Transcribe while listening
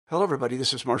Hello, everybody.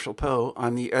 This is Marshall Poe.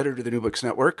 I'm the editor of the New Books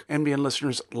Network. NBN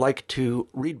listeners like to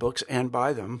read books and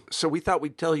buy them. So we thought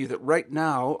we'd tell you that right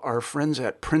now, our friends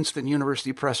at Princeton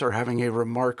University Press are having a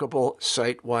remarkable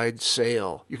site-wide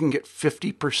sale. You can get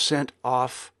 50%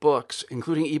 off books,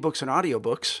 including ebooks and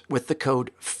audiobooks, with the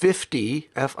code 50,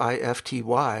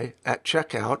 F-I-F-T-Y, at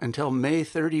checkout until May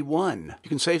 31. You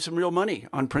can save some real money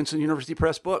on Princeton University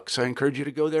Press books. I encourage you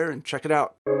to go there and check it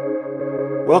out.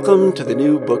 Welcome to the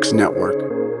New Books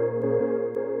Network.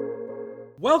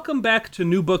 Welcome back to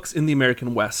New Books in the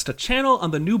American West, a channel on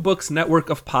the New Books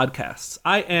network of podcasts.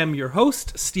 I am your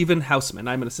host, Stephen Hausman.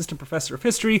 I'm an assistant professor of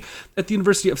history at the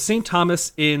University of St.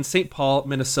 Thomas in St. Paul,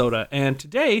 Minnesota. And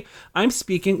today, I'm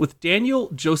speaking with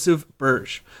Daniel Joseph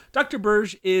Burge. Dr.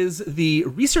 Burge is the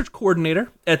research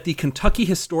coordinator at the Kentucky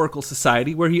Historical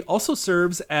Society, where he also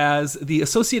serves as the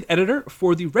associate editor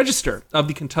for the Register of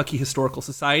the Kentucky Historical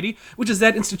Society, which is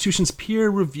that institution's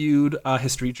peer-reviewed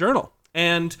history journal.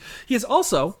 And he is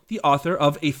also the author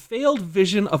of A Failed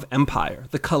Vision of Empire,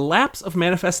 The Collapse of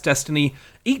Manifest Destiny,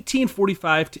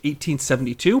 1845 to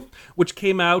 1872, which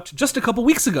came out just a couple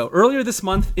weeks ago, earlier this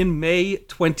month in May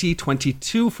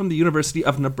 2022 from the University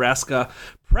of Nebraska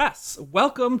Press.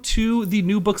 Welcome to the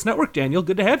New Books Network, Daniel.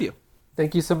 Good to have you.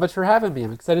 Thank you so much for having me.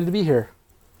 I'm excited to be here.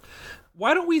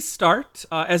 Why don't we start,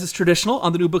 as is traditional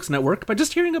on the New Books Network, by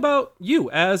just hearing about you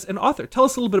as an author. Tell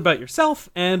us a little bit about yourself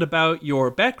and about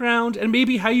your background and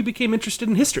maybe how you became interested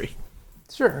in history.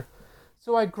 Sure.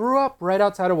 So I grew up right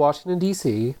outside of Washington,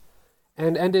 D.C.,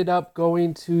 and ended up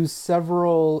going to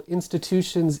several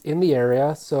institutions in the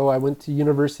area. So I went to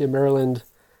University of Maryland,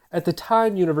 at the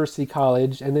time University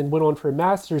College, and then went on for a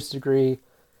master's degree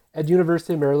at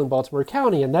University of Maryland, Baltimore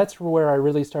County. And that's where I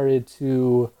really started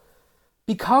to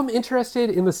become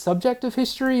interested in the subject of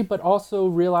history, but also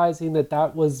realizing that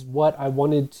that was what I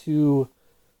wanted to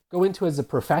go into as a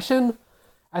profession.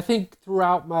 I think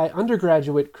throughout my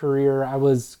undergraduate career, I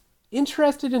was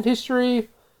interested in history,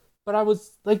 but I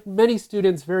was, like many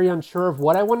students, very unsure of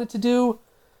what I wanted to do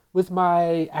with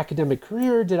my academic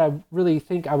career. Did I really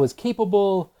think I was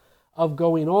capable of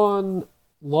going on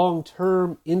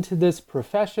long-term into this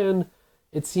profession?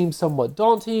 It seemed somewhat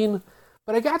daunting.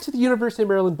 But I got to the University of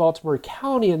Maryland, Baltimore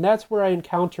County, and that's where I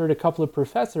encountered a couple of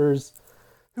professors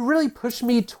who really pushed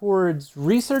me towards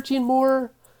researching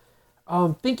more,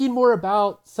 thinking more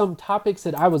about some topics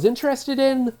that I was interested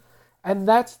in. And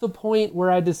that's the point where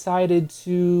I decided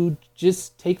to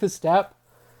just take the step,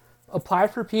 apply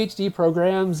for PhD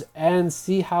programs, and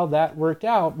see how that worked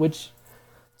out, which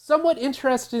somewhat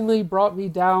interestingly brought me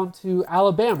down to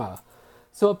Alabama.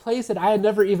 So a place that I had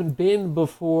never even been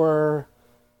before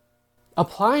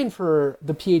applying for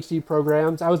the PhD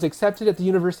programs. I was accepted at the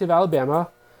University of Alabama.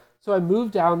 So I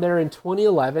moved down there in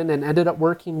 2011 and ended up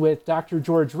working with Dr.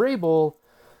 George Rabel,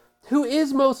 who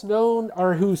is most known,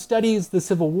 or who studies the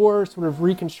Civil War, sort of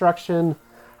Reconstruction.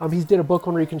 He's did a book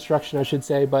on Reconstruction, I should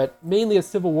say, but mainly a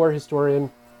Civil War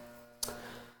historian.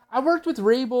 I worked with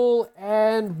Rabel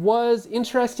and was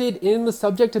interested in the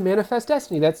subject of Manifest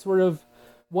Destiny. That's sort of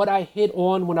what I hit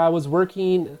on when I was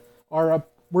working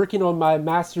on my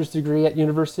master's degree at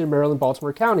University of Maryland,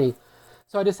 Baltimore County.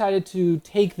 So I decided to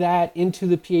take that into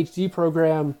the PhD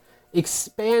program,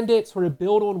 expand it, sort of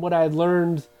build on what I had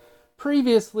learned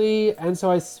previously. And so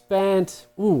I spent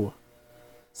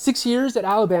 6 years at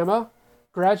Alabama,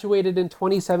 graduated in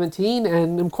 2017,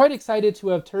 and I'm quite excited to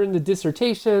have turned the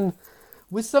dissertation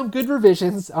with some good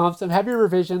revisions, some heavy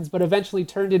revisions, but eventually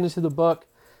turned it into the book.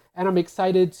 And I'm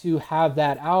excited to have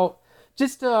that out.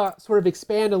 Just to sort of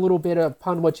expand a little bit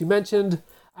upon what you mentioned,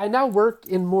 I now work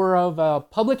in more of a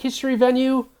public history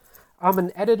venue. I'm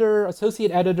an associate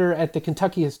editor at the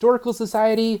Kentucky Historical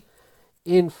Society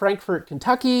in Frankfort,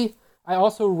 Kentucky. I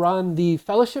also run the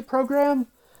fellowship program.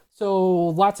 So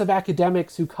lots of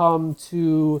academics who come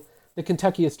to the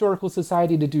Kentucky Historical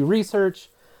Society to do research.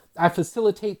 I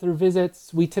facilitate their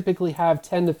visits. We typically have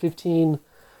 10 to 15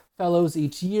 fellows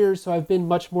each year. So I've been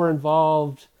much more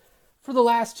involved for the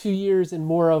last 2 years in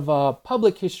more of a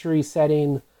public history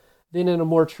setting than in a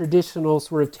more traditional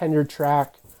sort of tenured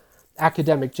track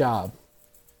academic job.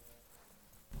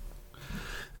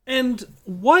 And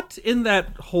what in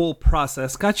that whole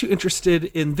process got you interested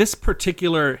in this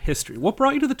particular history? What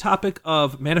brought you to the topic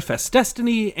of Manifest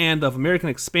Destiny and of American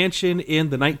expansion in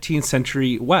the 19th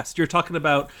century West? You're talking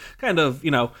about kind of,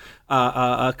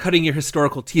 cutting your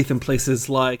historical teeth in places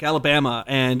like Alabama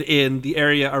and in the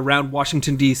area around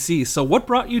Washington, D.C. So what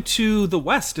brought you to the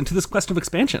West and to this quest of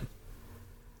expansion?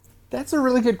 That's a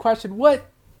really good question. What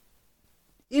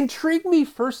intrigued me,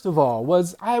 first of all,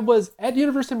 was I was at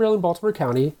University of Maryland, Baltimore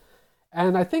County,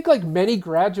 And I think like many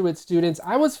graduate students,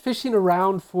 I was fishing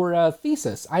around for a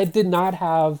thesis. I did not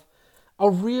have a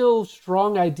real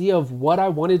strong idea of what I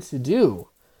wanted to do.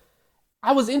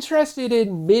 I was interested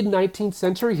in mid-19th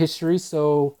century history,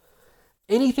 so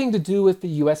anything to do with the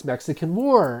US-Mexican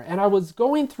War. And I was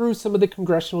going through some of the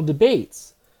congressional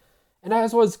debates. And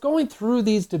as I was going through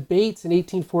these debates in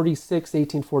 1846,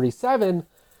 1847,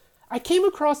 I came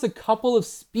across a couple of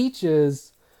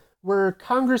speeches where a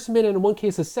congressman, and in one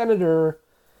case a senator,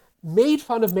 made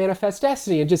fun of Manifest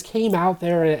Destiny and just came out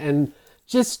there and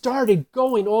just started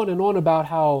going on and on about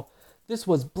how this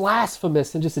was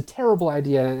blasphemous and just a terrible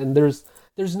idea, and there's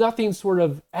nothing sort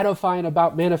of edifying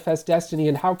about Manifest Destiny,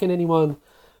 and how can anyone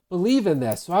believe in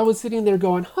this? So I was sitting there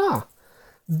going,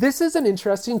 this is an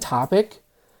interesting topic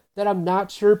that I'm not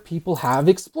sure people have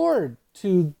explored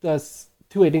to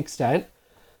an extent.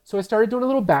 So I started doing a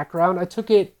little background. I took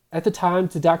it at the time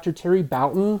to Dr. Terry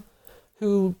Boughton,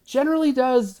 who generally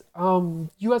does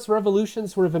U.S. Revolution,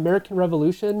 sort of American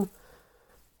Revolution.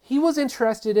 He was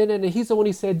interested in it, and he's the one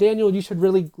who said, Daniel, you should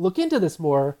really look into this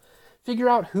more, figure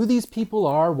out who these people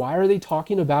are, why are they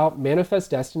talking about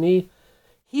Manifest Destiny.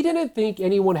 He didn't think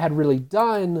anyone had really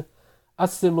done a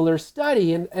similar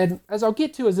study, and as I'll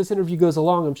get to as this interview goes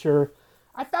along, I'm sure,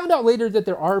 I found out later that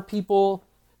there are people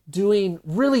doing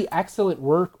really excellent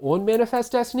work on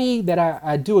Manifest Destiny that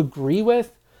I do agree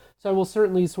with. So I will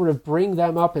certainly sort of bring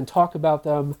them up and talk about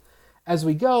them as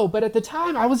we go. But at the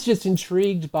time, I was just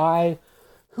intrigued by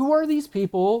who are these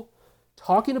people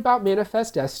talking about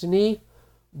Manifest Destiny?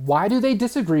 Why do they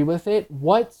disagree with it?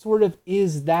 What sort of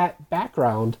is that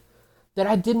background that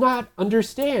I did not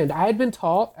understand? I had been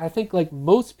taught, I think like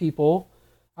most people,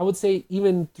 I would say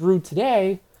even through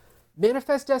today,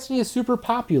 Manifest Destiny is super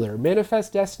popular.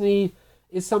 Manifest Destiny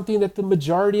is something that the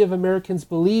majority of Americans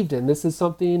believed in. This is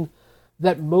something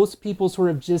that most people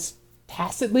sort of just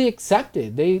tacitly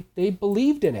accepted. They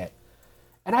believed in it.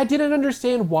 And I didn't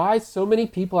understand why so many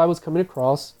people I was coming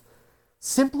across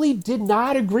simply did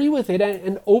not agree with it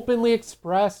and openly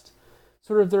expressed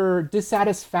sort of their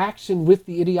dissatisfaction with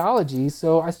the ideology.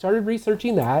 So I started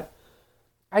researching that.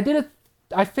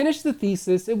 I finished the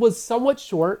thesis. It was somewhat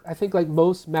short, I think like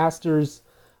most master's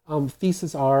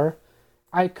theses are.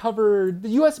 I covered the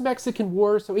US-Mexican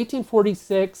War, so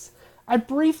 1846. I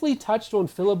briefly touched on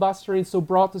filibustering, so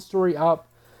brought the story up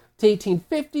to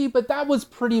 1850, but that was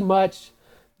pretty much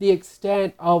the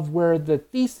extent of where the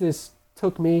thesis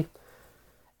took me.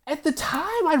 At the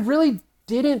time, I really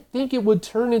didn't think it would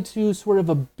turn into sort of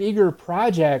a bigger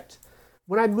project.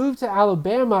 When I moved to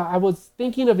Alabama, I was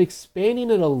thinking of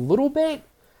expanding it a little bit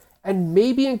and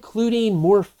maybe including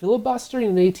more filibustering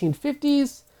in the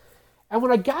 1850s. And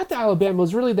when I got to Alabama, it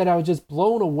was really that I was just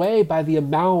blown away by the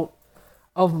amount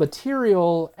of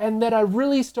material, and that I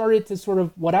really started to sort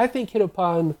of, what I think hit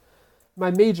upon my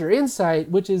major insight,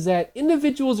 which is that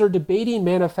individuals are debating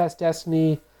Manifest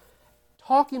Destiny,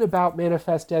 talking about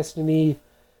Manifest Destiny,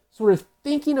 sort of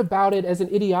thinking about it as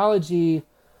an ideology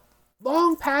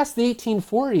long past the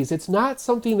 1840s. It's not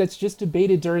something that's just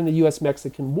debated during the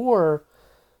US-Mexican War.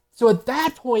 So at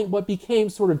that point, what became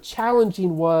sort of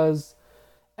challenging was,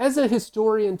 as a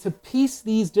historian, to piece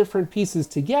these different pieces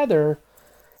together.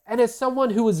 And as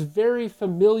someone who was very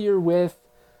familiar with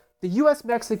the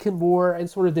US-Mexican War and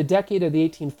sort of the decade of the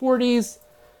 1840s,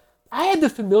 I had to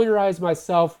familiarize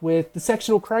myself with the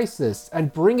sectional crisis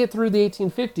and bring it through the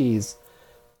 1850s.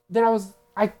 Then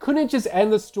I couldn't just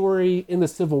end the story in the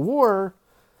Civil War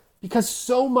because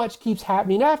so much keeps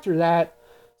happening after that.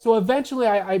 So eventually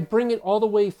I bring it all the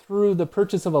way through the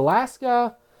purchase of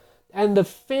Alaska and the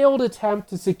failed attempt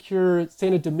to secure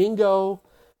Santo Domingo,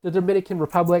 the Dominican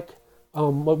Republic,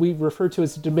 what we refer to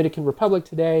as the Dominican Republic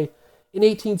today, in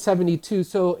 1872.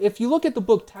 So if you look at the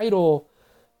book title,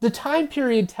 the time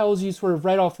period tells you sort of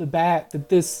right off the bat that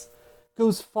this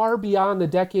goes far beyond the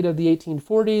decade of the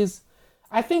 1840s.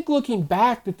 I think looking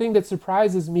back, the thing that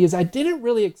surprises me is I didn't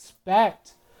really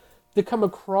expect to come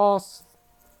across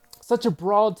such a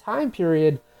broad time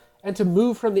period and to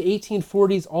move from the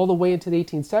 1840s all the way into the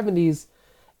 1870s.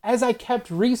 As I kept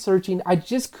researching, I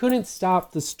just couldn't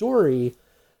stop the story.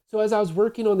 So as I was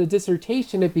working on the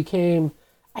dissertation, it became,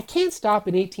 I can't stop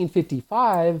in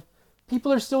 1855.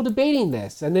 People are still debating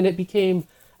this. And then it became,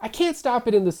 I can't stop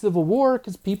it in the Civil War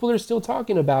because people are still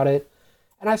talking about it.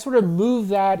 And I sort of moved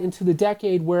that into the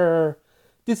decade where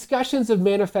discussions of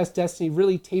Manifest Destiny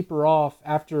really taper off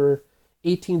after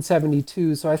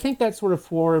 1872. So I think that sort of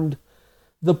formed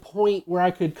the point where I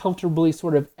could comfortably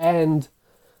sort of end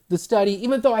the study,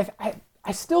 even though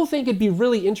I still think it'd be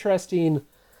really interesting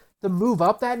to move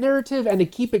up that narrative and to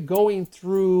keep it going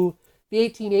through the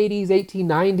 1880s,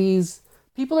 1890s,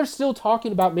 people are still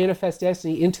talking about Manifest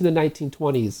Destiny into the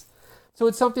 1920s. So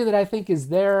it's something that I think is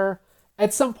there.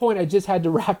 At some point, I just had to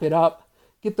wrap it up,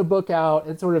 get the book out,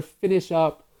 and sort of finish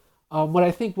up what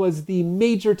I think was the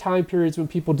major time periods when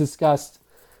people discussed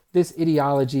this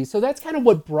ideology. So that's kind of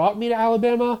what brought me to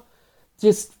Alabama.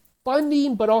 Just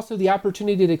funding, but also the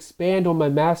opportunity to expand on my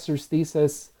master's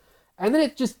thesis. And then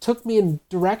it just took me in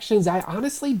directions I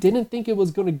honestly didn't think it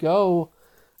was going to go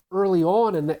early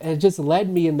on, and it just led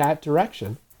me in that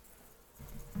direction.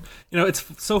 You know, it's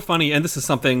so funny, and this is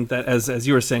something that, as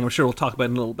you were saying, I'm sure we'll talk about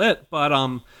in a little bit, but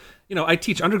you know, I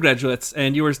teach undergraduates,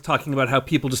 and you were talking about how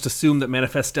people just assume that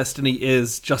Manifest Destiny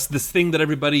is just this thing that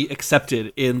everybody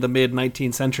accepted in the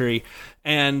mid-19th century.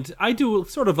 And I do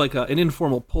sort of like an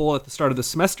informal poll at the start of the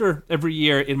semester every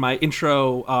year in my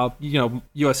intro,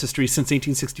 U.S. History since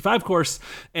 1865 course.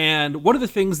 And one of the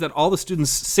things that all the students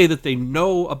say that they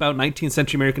know about 19th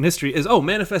century American history is, oh,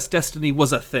 Manifest Destiny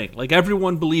was a thing. Like,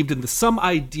 everyone believed in some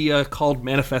idea called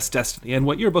Manifest Destiny. And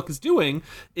what your book is doing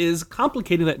is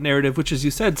complicating that narrative, which, as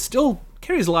you said, still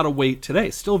carries a lot of weight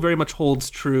today, still very much holds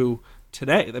true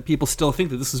today, that people still think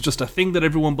that this is just a thing that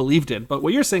everyone believed in. But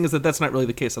what you're saying is that that's not really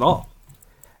the case at all.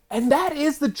 And that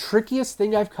is the trickiest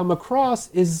thing I've come across.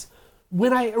 Is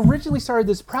when I originally started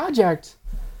this project,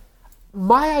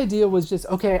 my idea was just,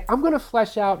 okay, I'm going to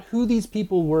flesh out who these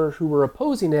people were who were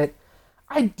opposing it.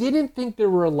 I didn't think there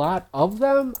were a lot of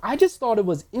them. I just thought it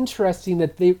was interesting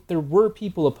that there were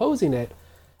people opposing it.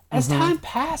 As time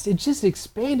passed, it just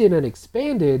expanded and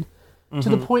expanded to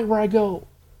the point where I go,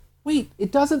 wait,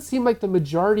 it doesn't seem like the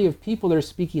majority of people are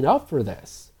speaking up for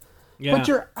this. Yeah. But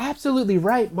you're absolutely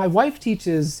right. My wife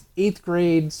teaches 8th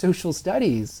grade social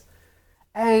studies,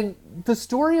 and the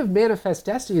story of Manifest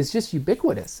Destiny is just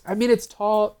ubiquitous. I mean, it's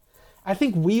taught, I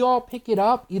think we all pick it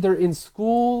up either in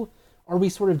school or we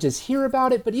sort of just hear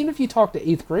about it. But even if you talk to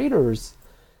 8th graders,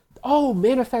 oh,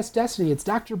 Manifest Destiny, it's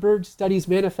Dr. Bird studies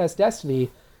Manifest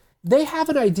Destiny. They have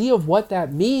an idea of what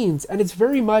that means, and it's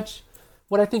very much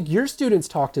what I think your students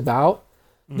talked about.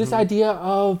 This idea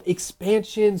of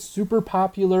expansion, super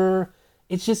popular.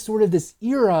 It's just sort of this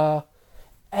era.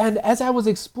 And as I was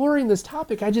exploring this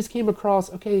topic, I just came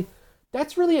across, okay,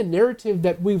 that's really a narrative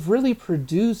that we've really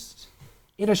produced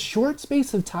in a short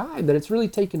space of time, that it's really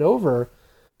taken over.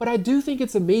 But I do think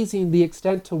it's amazing the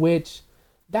extent to which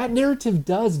that narrative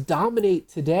does dominate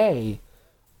today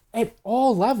at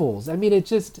all levels. I mean,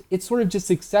 it's sort of just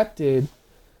accepted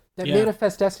that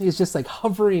Manifest Destiny is just like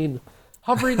hovering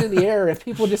in the air, and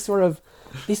people just sort of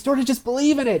just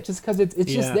believe in it just because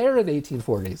it's just there in the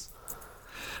 1840s.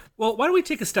 Well, why don't we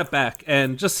take a step back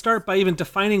and just start by even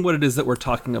defining what it is that we're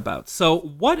talking about. So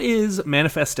what is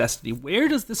Manifest Destiny? Where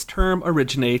does this term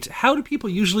originate? How do people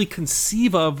usually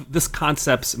conceive of this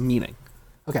concept's meaning?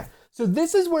 Okay, so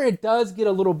this is where it does get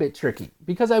a little bit tricky,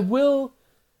 because I will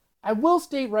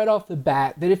state right off the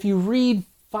bat that if you read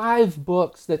 5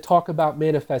 books that talk about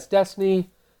Manifest Destiny,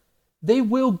 they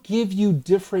will give you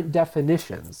different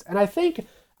definitions. And I think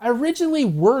I originally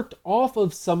worked off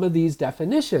of some of these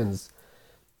definitions.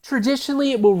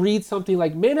 Traditionally, it will read something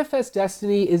like Manifest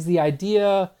Destiny is the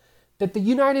idea that the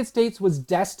United States was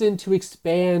destined to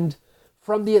expand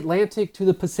from the Atlantic to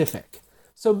the Pacific.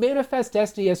 So Manifest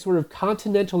Destiny as sort of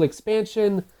continental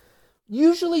expansion,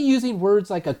 usually using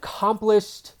words like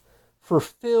accomplished,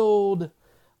 fulfilled,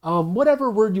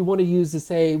 whatever word you want to use to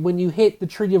say when you hit the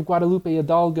Treaty of Guadalupe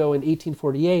Hidalgo in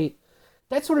 1848,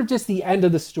 that's sort of just the end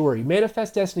of the story.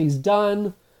 Manifest Destiny's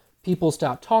done. People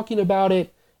stop talking about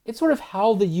it. It's sort of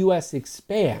how the U.S.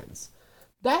 expands.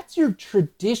 That's your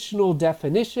traditional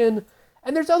definition.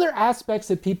 And there's other aspects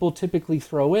that people typically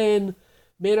throw in.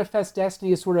 Manifest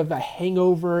Destiny is sort of a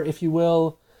hangover, if you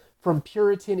will, from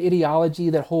Puritan ideology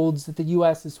that holds that the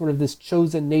U.S. is sort of this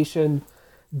chosen nation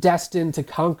destined to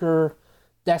conquer,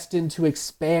 destined to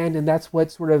expand, and that's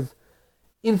what sort of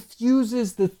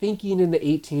infuses the thinking in the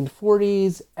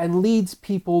 1840s and leads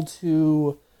people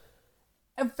to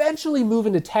eventually move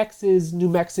into Texas, New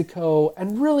Mexico,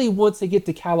 and really once they get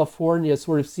to California,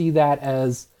 sort of see that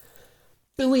as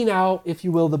filling out, if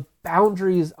you will, the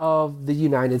boundaries of the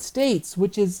United States,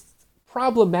 which is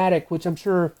problematic, which I'm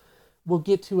sure we'll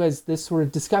get to as this sort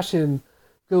of discussion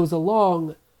goes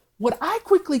along. What I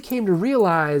quickly came to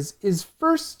realize is,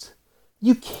 first,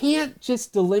 you can't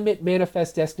just delimit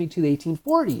Manifest Destiny to the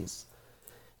 1840s.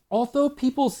 Although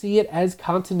people see it as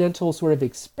continental sort of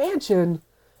expansion,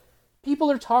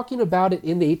 people are talking about it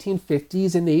in the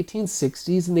 1850s, in the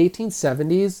 1860s, in the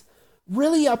 1870s,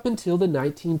 really up until the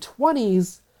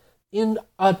 1920s, in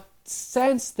a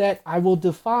sense that I will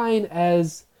define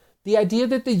as the idea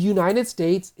that the United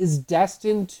States is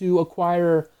destined to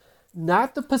acquire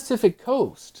not the Pacific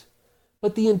coast,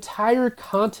 but the entire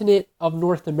continent of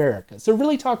North America. So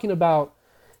really talking about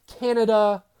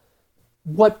Canada,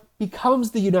 what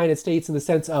becomes the United States in the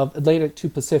sense of Atlantic to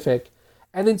Pacific,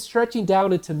 and then stretching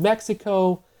down into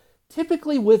Mexico,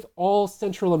 typically with all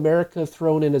Central America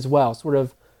thrown in as well, sort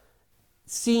of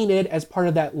seeing it as part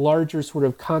of that larger sort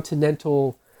of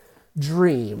continental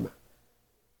dream.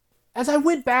 As I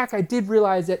went back, I did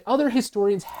realize that other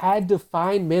historians had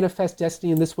defined Manifest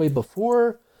Destiny in this way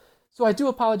before. So I do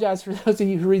apologize for those of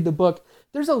you who read the book.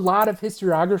 There's a lot of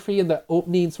historiography in the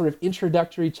opening sort of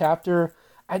introductory chapter.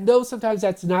 I know sometimes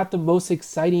that's not the most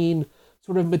exciting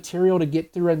sort of material to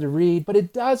get through and to read, but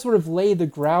it does sort of lay the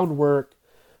groundwork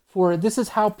for this is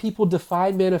how people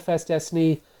define Manifest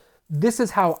Destiny. This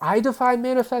is how I define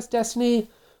Manifest Destiny.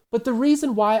 But the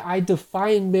reason why I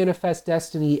define Manifest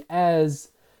Destiny as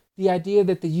the idea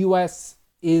that the U.S.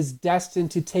 is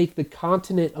destined to take the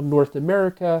continent of North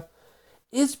America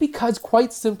is because,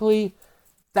 quite simply,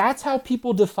 that's how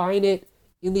people define it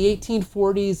in the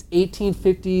 1840s,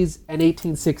 1850s, and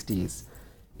 1860s.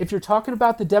 If you're talking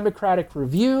about the Democratic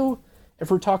Review, if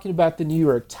we're talking about the New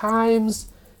York Times,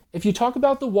 if you talk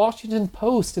about the Washington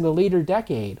Post in a later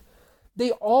decade,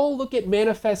 they all look at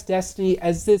Manifest Destiny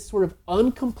as this sort of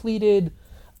uncompleted,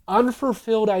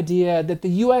 unfulfilled idea that the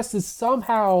U.S. is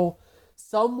somehow,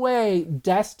 some way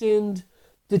destined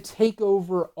to take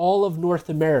over all of North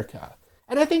America.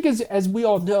 And I think as we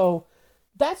all know,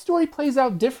 that story plays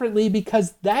out differently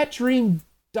because that dream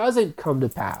doesn't come to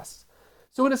pass.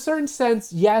 So in a certain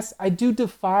sense, yes, I do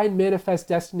define Manifest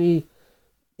Destiny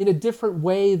in a different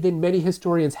way than many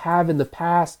historians have in the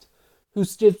past, who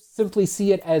just simply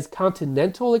see it as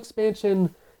continental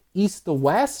expansion east to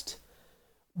west.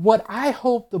 What I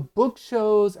hope the book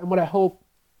shows, and what I hope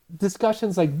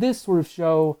discussions like this sort of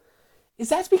show, is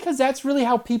that's because that's really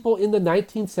how people in the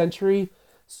 19th century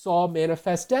saw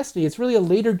Manifest Destiny. It's really a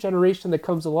later generation that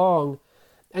comes along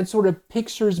and sort of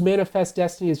pictures Manifest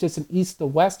Destiny as just an east to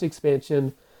west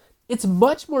expansion. It's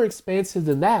much more expansive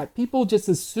than that. People just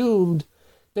assumed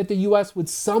that the U.S. would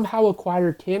somehow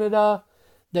acquire Canada,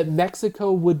 that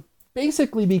Mexico would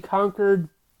basically be conquered.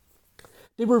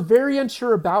 They were very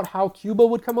unsure about how Cuba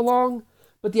would come along,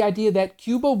 but the idea that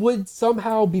Cuba would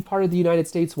somehow be part of the United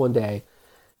States one day,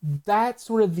 that's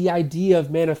sort of the idea of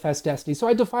Manifest Destiny. So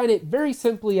I define it very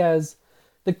simply as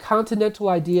the continental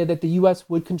idea that the U.S.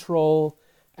 would control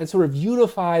and sort of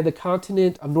unify the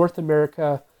continent of North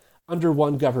America under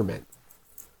one government.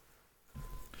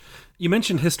 You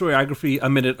mentioned historiography a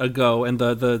minute ago, and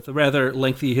the rather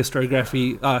lengthy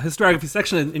historiography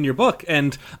section in your book.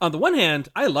 And on the one hand,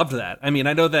 I loved that. I mean,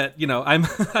 I know that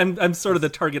I'm sort of the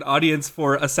target audience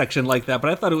for a section like that,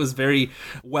 but I thought it was very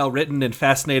well written and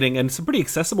fascinating, and some pretty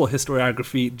accessible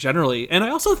historiography generally. And I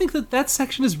also think that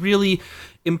section is really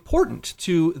important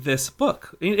to this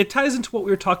book. It ties into what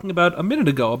we were talking about a minute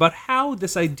ago, about how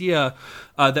this idea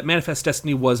that Manifest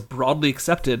Destiny was broadly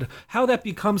accepted, how that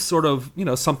becomes sort of,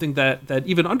 something that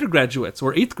even undergraduates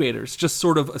or eighth graders just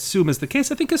sort of assume is the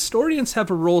case. I think historians have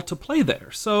a role to play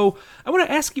there. So I want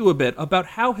to ask you a bit about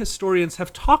how historians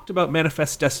have talked about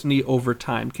Manifest Destiny over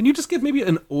time. Can you just give maybe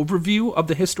an overview of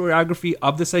the historiography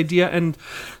of this idea and,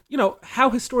 how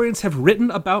historians have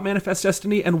written about Manifest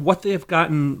Destiny and what they have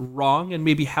gotten wrong, and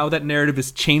maybe how that narrative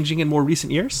is changing in more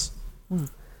recent years?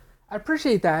 I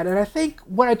appreciate that. And I think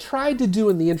what I tried to do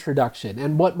in the introduction,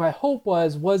 and what my hope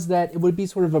was that it would be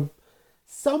sort of a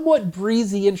somewhat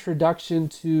breezy introduction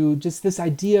to just this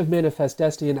idea of Manifest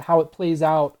Destiny and how it plays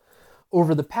out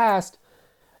over the past.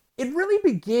 It really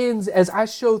begins, as I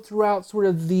show throughout sort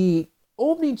of the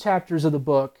opening chapters of the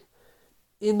book,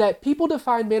 in that people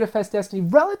define Manifest Destiny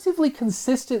relatively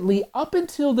consistently up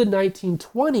until the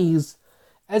 1920s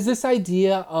as this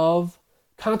idea of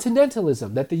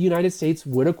continentalism, that the United States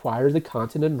would acquire the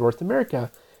continent of North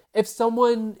America.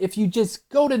 If you just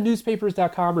go to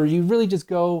newspapers.com, or you really just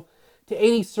go to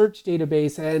any search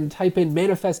database and type in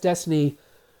Manifest Destiny,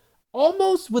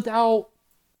 almost without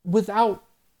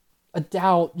a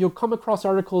doubt, you'll come across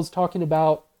articles talking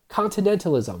about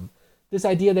continentalism, this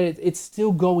idea that it's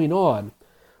still going on.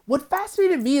 What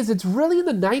fascinated me is it's really in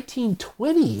the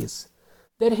 1920s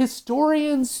that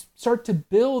historians start to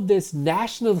build this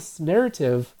nationalist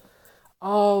narrative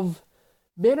of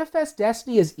Manifest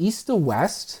Destiny as east to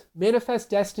west,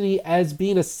 Manifest Destiny as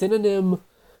being a synonym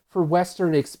for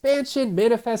Western expansion,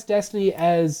 Manifest Destiny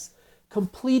as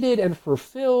completed and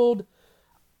fulfilled.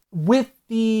 With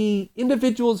the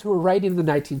individuals who are writing in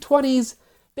the 1920s,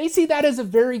 they see that as a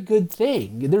very good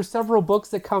thing. There's several books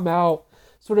that come out,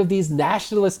 sort of these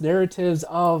nationalist narratives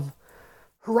of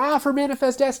hurrah for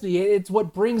Manifest Destiny. It's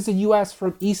what brings the U.S.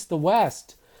 from east to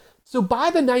west. So by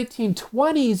the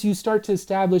 1920s, you start to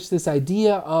establish this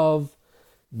idea of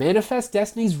manifest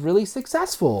destiny is really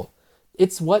successful.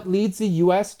 It's what leads the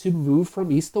U.S. to move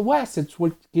from east to west. It's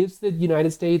what gives the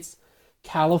United States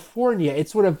California. It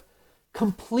sort of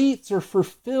completes or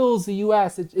fulfills the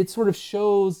U.S. It sort of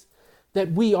shows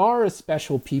that we are a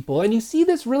special people. And you see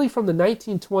this really from the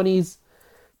 1920s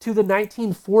to the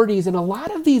 1940s in a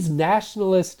lot of these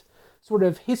nationalist sort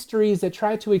of histories that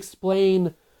try to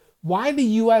explain why the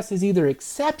U.S. is either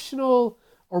exceptional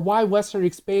or why Western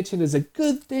expansion is a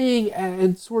good thing,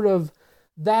 and sort of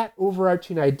that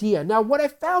overarching idea. Now, what I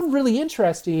found really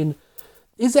interesting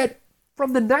is that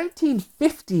from the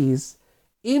 1950s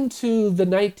into the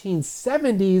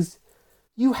 1970s,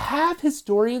 you have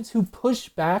historians who push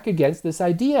back against this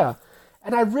idea.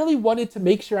 And I really wanted to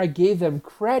make sure I gave them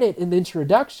credit in the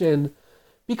introduction,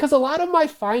 because a lot of my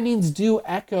findings do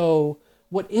echo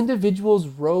what individuals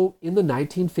wrote in the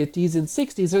 1950s and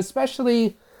 60s. And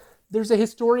especially, there's a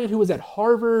historian who was at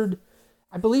Harvard.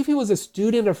 I believe he was a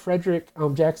student of Frederick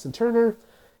Jackson Turner.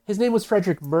 His name was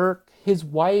Frederick Merck. His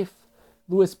wife,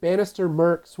 Louise Bannister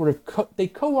Merck, they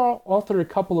co-authored a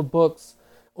couple of books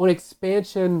on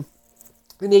expansion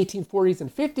in the 1840s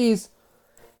and 50s.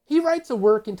 He writes a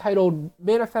work entitled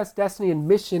Manifest Destiny and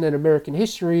Mission in American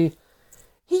History.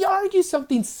 He argues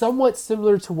something somewhat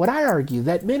similar to what I argue,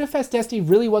 that Manifest Destiny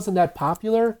really wasn't that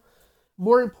popular.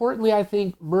 More importantly, I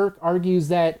think Merck argues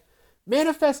that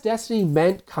Manifest Destiny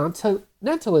meant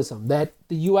continentalism, that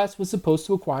the U.S. was supposed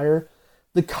to acquire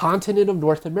the continent of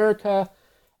North America.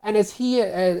 And as he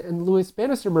and Louise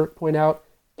Bannister Merck point out,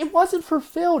 it wasn't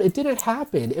fulfilled. It didn't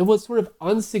happen. It was sort of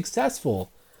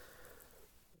unsuccessful.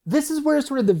 This is where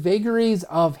sort of the vagaries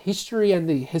of history and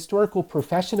the historical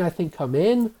profession, I think, come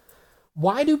in.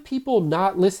 Why do people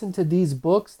not listen to these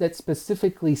books that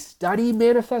specifically study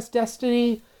Manifest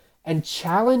Destiny and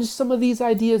challenge some of these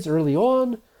ideas early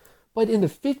on? But in the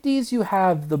 50s, you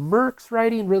have the Mercks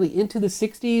writing really into the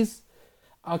 60s.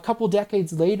 A couple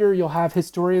decades later, you'll have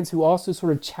historians who also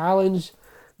sort of challenge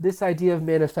this idea of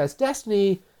Manifest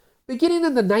Destiny. Beginning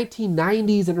in the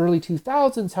 1990s and early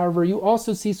 2000s, however, you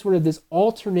also see sort of this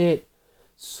alternate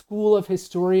school of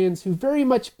historians who very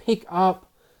much pick up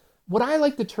what I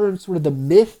like to term sort of the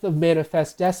myth of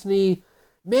Manifest Destiny.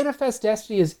 Manifest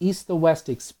Destiny is East to West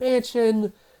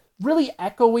expansion, really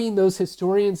echoing those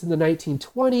historians in the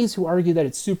 1920s who argue that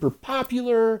it's super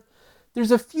popular.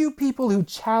 There's a few people who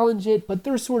challenge it, but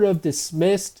they're sort of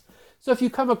dismissed. So if you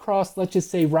come across, let's just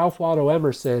say, Ralph Waldo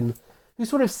Emerson, who's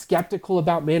sort of skeptical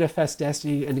about Manifest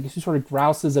Destiny and who sort of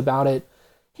grouses about it,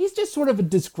 he's just sort of a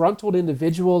disgruntled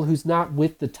individual who's not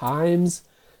with the times.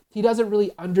 He doesn't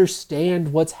really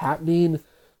understand what's happening,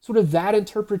 sort of that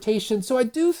interpretation. So I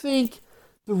do think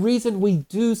the reason we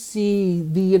do see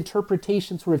the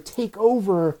interpretation sort of take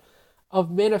over of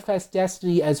Manifest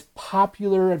Destiny as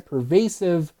popular and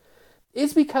pervasive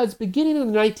is because beginning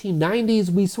in the 1990s,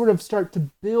 we sort of start to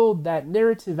build that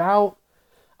narrative out.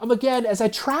 Again, as I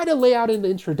try to lay out in the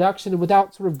introduction and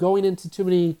without sort of going into too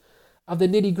many of the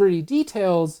nitty-gritty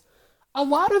details, a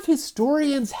lot of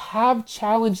historians have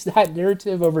challenged that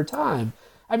narrative over time.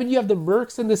 I mean, you have the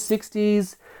Mercks in the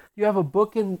 60s, you have a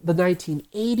book in the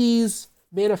 1980s,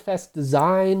 Manifest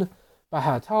Design by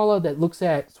Hayatollah, that looks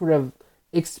at sort of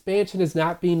expansion as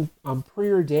not being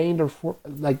preordained or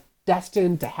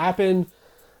destined to happen.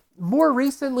 More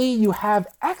recently, you have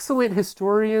excellent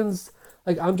historians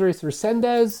like Andres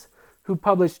Resendez, who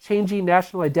published Changing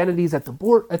National Identities at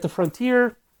the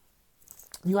Frontier.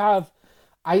 You have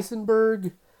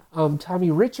Eisenberg,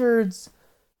 Tommy Richards,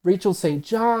 Rachel St.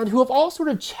 John, who have all sort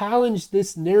of challenged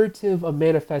this narrative of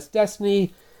Manifest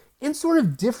Destiny in sort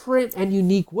of different and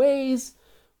unique ways.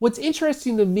 What's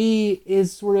interesting to me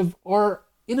is sort of our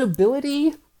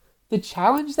inability to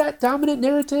challenge that dominant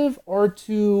narrative or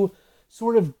to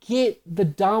sort of get the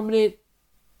dominant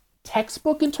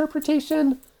textbook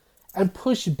interpretation and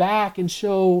push back and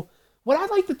show what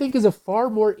I'd like to think is a far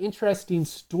more interesting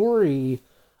story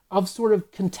of sort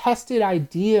of contested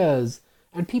ideas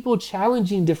and people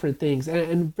challenging different things,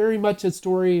 and very much a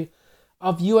story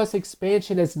of U.S.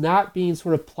 expansion as not being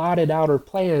sort of plotted out or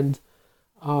planned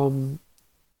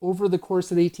over the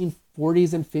course of the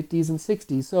 1840s and 50s and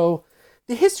 60s. So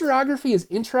the historiography is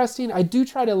interesting. I do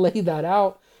try to lay that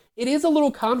out. It is a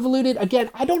little convoluted. Again,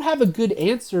 I don't have a good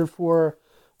answer for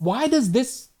why does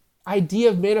this idea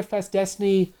of Manifest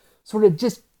Destiny sort of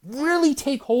just really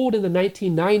take hold in the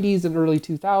 1990s and early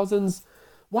 2000s.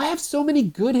 Why have so many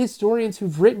good historians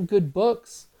who've written good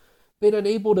books been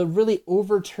unable to really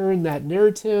overturn that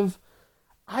narrative?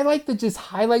 I like to just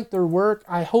highlight their work.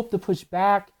 I hope to push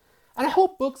back. And I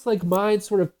hope books like mine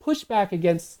sort of push back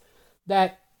against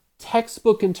that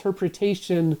textbook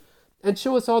interpretation and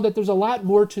show us all that there's a lot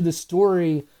more to the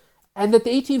story, and that the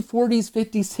 1840s,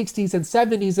 50s, 60s, and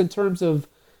 70s in terms of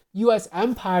U.S.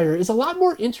 empire is a lot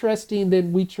more interesting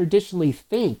than we traditionally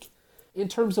think in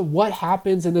terms of what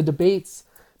happens in the debates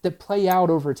that play out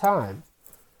over time.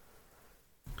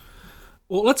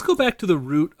 Well, let's go back to the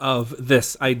root of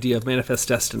this idea of manifest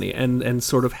destiny and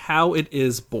sort of how it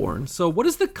is born. So what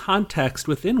is the context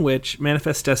within which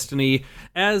manifest destiny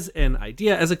as an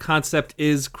idea, as a concept,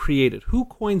 is created? Who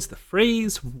coins the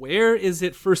phrase? Where is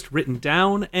it first written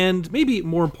down? And maybe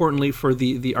more importantly for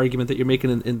the argument that you're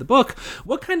making in the book,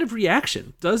 what kind of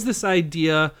reaction does this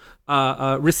idea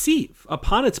receive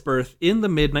upon its birth in the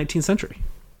mid-19th century?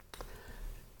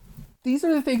 These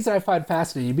are the things that I find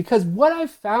fascinating, because what I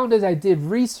found as I did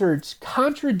research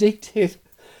contradicted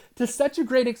to such a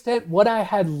great extent what I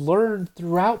had learned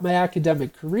throughout my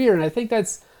academic career. And I think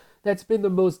that's been the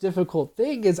most difficult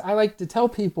thing. Is I like to tell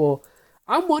people,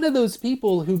 I'm one of those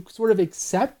people who sort of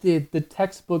accepted the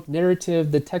textbook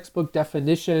narrative, the textbook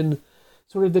definition,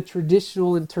 sort of the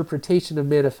traditional interpretation of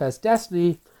manifest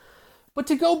destiny. But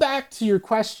to go back to your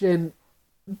question,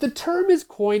 the term is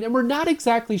coined, and we're not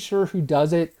exactly sure who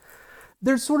does it.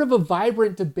 There's sort of a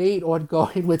vibrant debate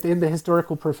ongoing within the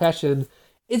historical profession.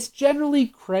 It's generally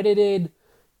credited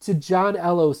to John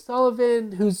L.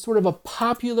 O'Sullivan, who's sort of a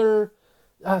popular,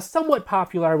 somewhat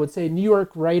popular, I would say, New York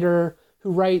writer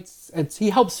who writes, and he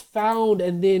helps found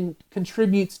and then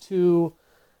contributes to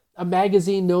a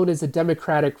magazine known as the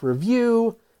Democratic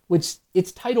Review, which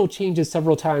its title changes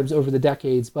several times over the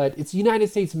decades, but it's United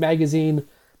States Magazine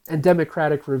and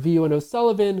Democratic Review, and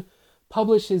O'Sullivan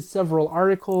publishes several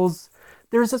articles.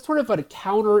 There's a sort of a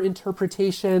counter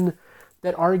interpretation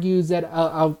that argues that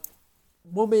a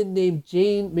woman named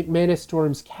Jane McManus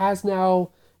Storms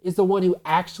Kasnow is the one who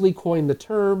actually coined the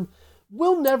term.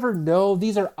 We'll never know.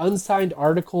 These are unsigned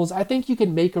articles. I think you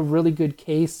can make a really good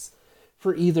case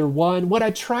for either one. What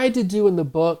I tried to do in the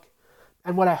book,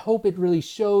 and what I hope it really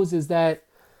shows, is that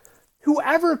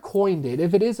whoever coined it,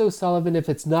 if it is O'Sullivan, if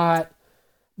it's not,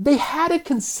 they had a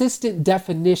consistent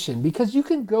definition, because you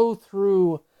can go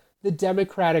through the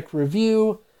Democratic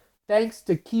Review. Thanks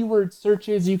to keyword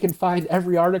searches, you can find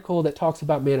every article that talks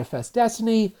about manifest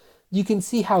destiny. You can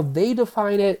see how they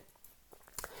define it.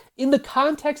 In the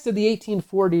context of the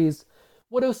 1840s,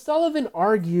 what O'Sullivan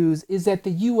argues is that the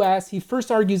U.S., he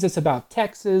first argues this about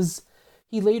Texas,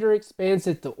 he later expands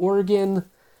it to Oregon.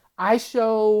 I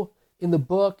show in the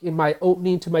book, in my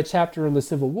opening to my chapter on the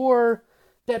Civil War,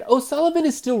 that O'Sullivan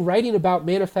is still writing about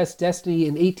manifest destiny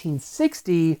in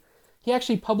 1860. He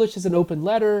actually publishes an open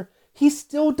letter. He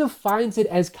still defines it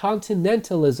as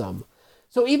continentalism.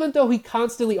 So even though he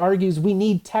constantly argues we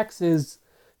need Texas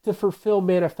to fulfill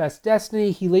manifest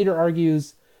destiny, he later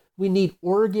argues we need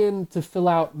Oregon to fill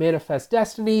out manifest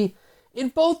destiny. In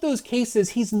both those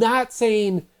cases, he's not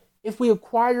saying if we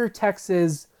acquire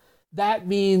Texas, that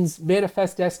means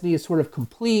manifest destiny is sort of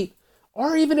complete.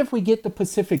 Or even if we get the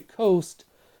Pacific coast,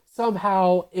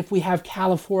 somehow if we have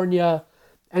California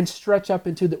and stretch up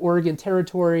into the Oregon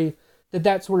territory,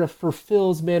 that sort of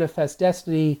fulfills manifest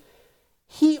destiny.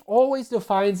 He always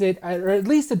defines it, or at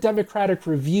least the Democratic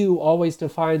Review always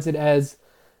defines it as,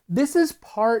 this is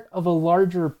part of a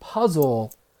larger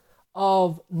puzzle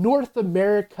of North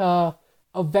America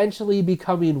eventually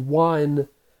becoming one,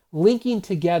 linking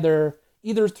together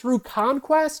either through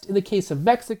conquest in the case of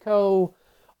Mexico,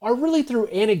 or really through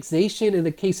annexation in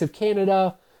the case of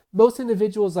Canada. Most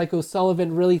individuals like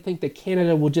O'Sullivan really think that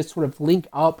Canada will just sort of link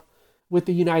up with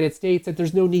the United States, that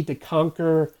there's no need to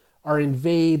conquer or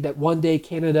invade, that one day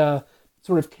Canada,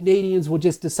 sort of Canadians will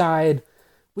just decide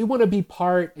we want to be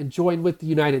part and join with the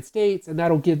United States, and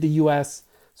that'll give the U.S.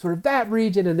 sort of that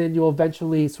region, and then you'll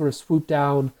eventually sort of swoop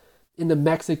down into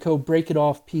Mexico, break it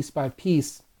off piece by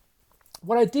piece.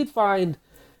 What I did find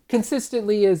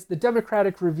consistently is the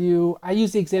Democratic Review. I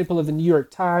use the example of the New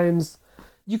York Times.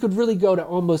 You could really go to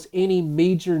almost any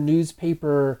major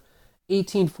newspaper,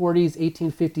 1840s,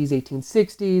 1850s,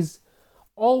 1860s,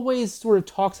 always sort of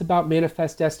talks about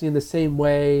manifest destiny in the same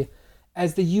way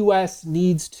as the U.S.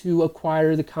 needs to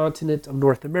acquire the continent of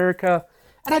North America.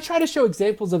 And I try to show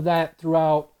examples of that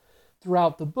throughout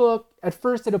the book. At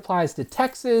first, it applies to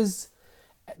Texas.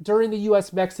 During the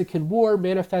U.S.-Mexican War,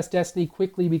 manifest destiny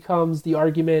quickly becomes the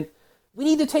argument, we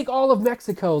need to take all of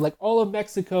Mexico, like all of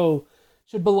Mexico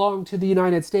should belong to the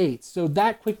United States. So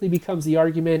that quickly becomes the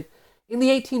argument. In the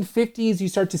 1850s, you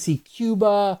start to see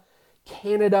Cuba,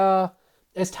 Canada.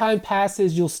 As time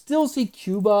passes, you'll still see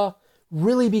Cuba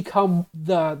really become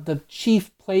the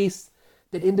chief place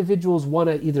that individuals want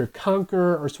to either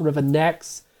conquer or sort of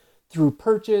annex through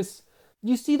purchase.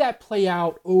 you see that play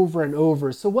out over and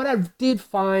over. So what I did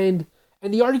find,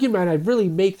 and the argument I really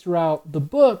make throughout the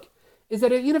book, is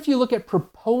that even if you look at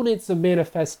proponents of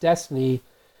Manifest Destiny,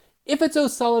 if it's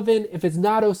O'Sullivan, if it's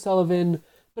not O'Sullivan,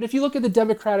 but if you look at the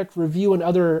Democratic Review and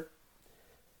other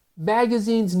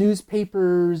magazines,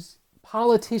 newspapers,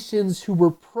 politicians who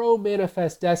were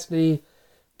pro-Manifest Destiny,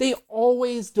 they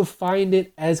always defined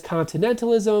it as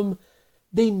continentalism.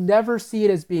 They never see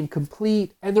it as being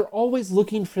complete, and they're always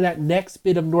looking for that next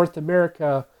bit of North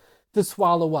America to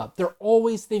swallow up. They're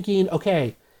always thinking,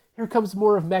 okay, here comes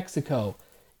more of Mexico.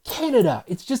 Canada,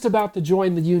 it's just about to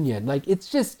join the Union. Like,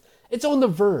 it's on the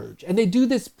verge. And they do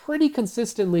this pretty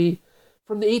consistently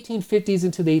from the 1850s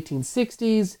into the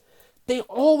 1860s. They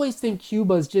always think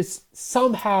Cuba is just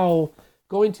somehow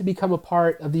going to become a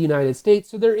part of the United States.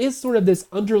 So there is sort of this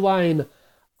underlying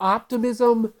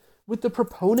optimism with the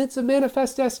proponents of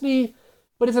Manifest Destiny,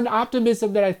 but it's an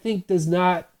optimism that I think does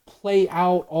not play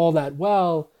out all that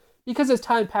well, because as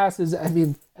time passes, I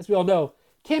mean, as we all know,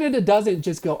 Canada doesn't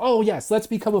just go, oh yes, let's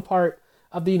become a part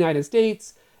of the United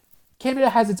States. Canada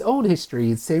has its own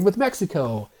history. Same with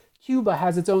Mexico. Cuba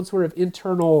has its own sort of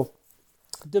internal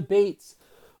debates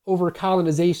over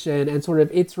colonization and sort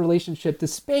of its relationship to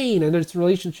Spain and its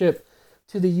relationship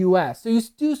to the US. So you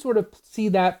do sort of see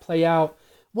that play out.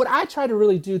 What I try to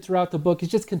really do throughout the book is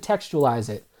just contextualize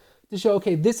it to show,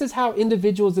 okay, this is how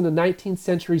individuals in the 19th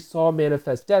century saw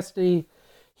Manifest Destiny.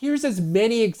 Here's as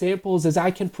many examples as I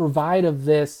can provide of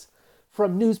this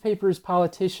from newspapers,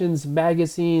 politicians,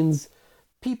 magazines,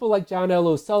 people like John L.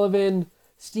 O'Sullivan,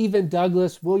 Stephen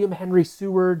Douglas, William Henry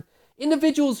Seward,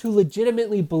 individuals who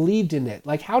legitimately believed in it.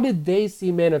 Like, how did they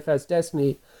see Manifest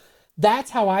Destiny?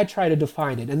 That's how I try to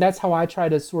define it. And that's how I try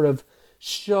to sort of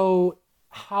show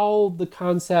how the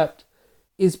concept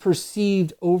is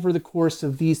perceived over the course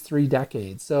of these 3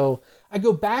 decades. So I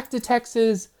go back to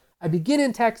Texas, I begin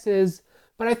in Texas,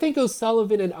 but I think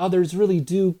O'Sullivan and others really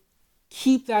do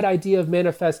keep that idea of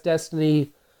Manifest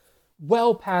Destiny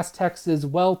well past Texas,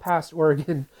 well past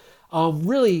Oregon,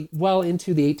 really well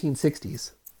into the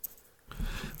 1860s.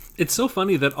 It's so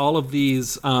funny that all of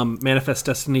these Manifest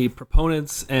Destiny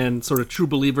proponents and sort of true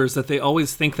believers, that they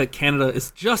always think that Canada is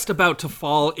just about to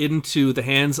fall into the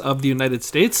hands of the United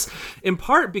States, in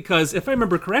part because, if I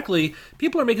remember correctly,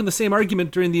 people are making the same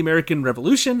argument during the American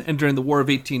Revolution and during the War of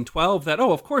 1812 that,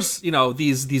 oh, of course, you know,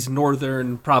 these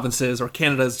northern provinces or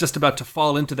Canada is just about to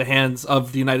fall into the hands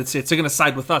of the United States. They're going to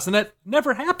side with us. And that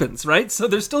never happens, right? So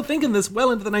they're still thinking this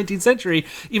well into the 19th century,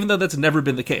 even though that's never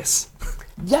been the case.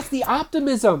 Yes, the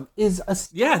optimism is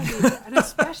astounding. Yeah. And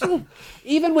especially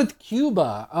even with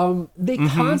Cuba, they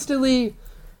constantly,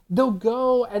 they'll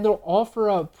go and they'll offer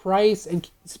a price, and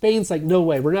Spain's like, no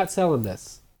way, we're not selling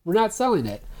this. We're not selling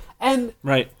it. And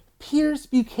right. Pierce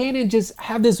Buchanan just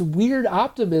have this weird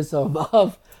optimism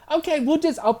of, okay, we'll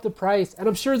just up the price, and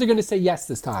I'm sure they're going to say yes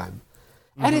this time.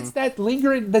 And it's that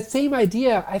lingering, the same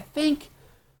idea. I think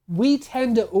we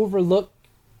tend to overlook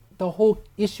the whole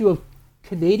issue of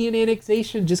Canadian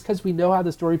annexation just because we know how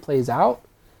the story plays out.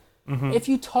 If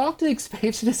you talk to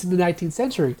expansionists in the 19th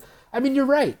century, I mean, you're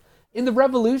right. In the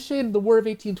Revolution, the War of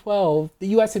 1812, the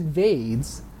U.S.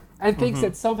 invades and thinks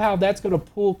that somehow that's going to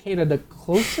pull Canada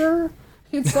closer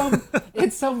in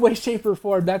some way, shape, or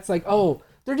form. That's like, oh,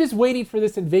 they're just waiting for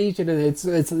this invasion, and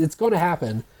it's going to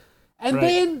happen. And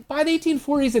then by the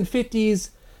 1840s and 50s,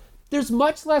 there's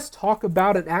much less talk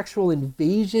about an actual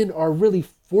invasion or really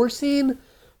forcing.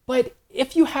 But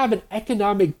if you have an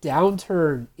economic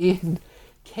downturn in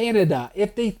Canada,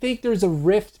 if they think there's a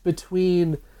rift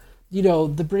between, you know,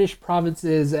 the British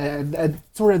provinces and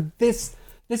sort of this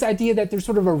idea that there's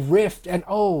sort of a rift and,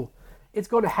 oh, it's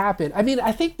going to happen. I mean,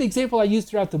 I think the example I use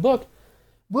throughout the book,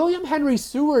 William Henry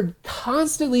Seward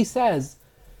constantly says,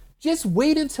 just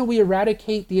wait until we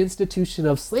eradicate the institution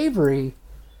of slavery.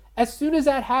 As soon as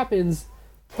that happens,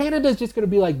 Canada's just going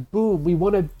to be like, boom, we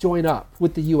want to join up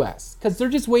with the U.S. Because they're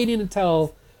just waiting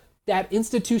until that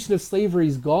institution of slavery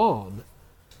is gone.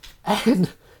 And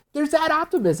there's that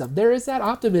optimism. There is that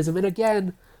optimism. And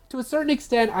again, to a certain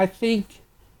extent, I think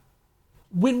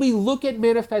when we look at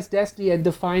Manifest Destiny and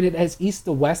define it as East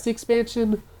to West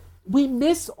expansion, we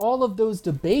miss all of those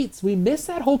debates. We miss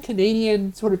that whole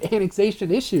Canadian sort of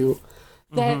annexation issue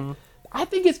that I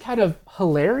think is kind of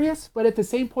hilarious, but at the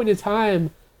same point in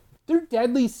time, they're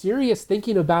deadly serious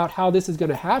thinking about how this is going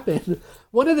to happen.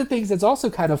 One of the things that's also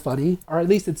kind of funny, or at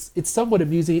least it's somewhat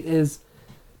amusing, is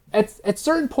at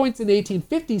certain points in the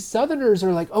 1850s, Southerners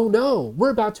are like, oh no,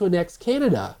 we're about to annex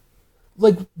Canada.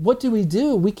 Like, what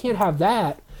do? We can't have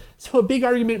that. So a big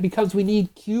argument becomes we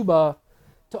need Cuba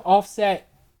to offset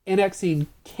annexing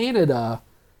Canada.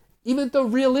 even though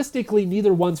realistically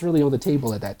neither one's really on the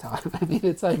table at that time. I mean,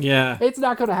 it's like, it's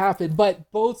not going to happen,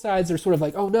 but both sides are sort of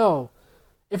like, oh no,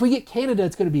 if we get Canada,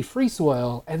 it's going to be free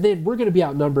soil, and then we're going to be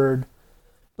outnumbered.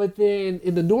 But then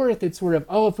in the north, it's sort of,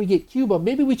 oh, if we get Cuba,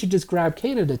 maybe we should just grab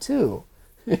Canada too.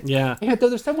 Yeah. And though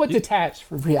they're somewhat detached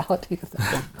from reality of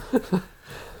that.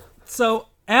 So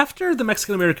after the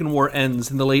Mexican-American War ends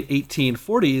in the late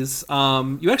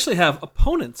 1840s, you actually have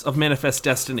opponents of Manifest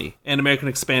Destiny and American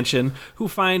expansion who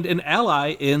find an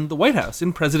ally in the White House,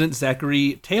 in President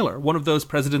Zachary Taylor, one of those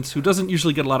presidents who doesn't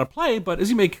usually get a lot of play, but as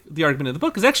you make the argument in the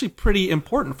book, is actually pretty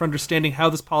important for understanding how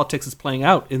this politics is playing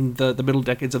out in the middle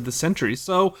decades of the century.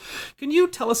 So can you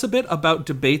tell us a bit about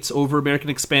debates over American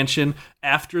expansion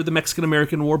after the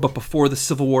Mexican-American War, but before the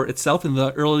Civil War itself in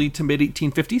the early to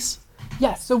mid-1850s?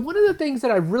 Yeah, so one of the things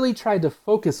that I really tried to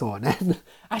focus on, and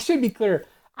I should be clear,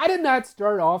 I did not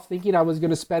start off thinking I was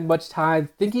going to spend much time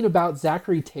thinking about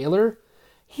Zachary Taylor.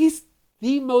 He's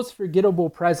the most forgettable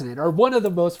president, or one of the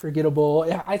most forgettable.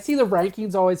 I see the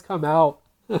rankings always come out,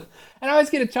 and I always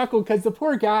get a chuckle because the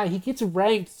poor guy, he gets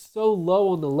ranked so low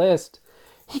on the list.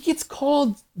 He gets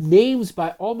called names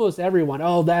by almost everyone.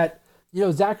 Oh,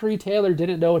 Zachary Taylor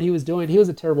didn't know what he was doing. He was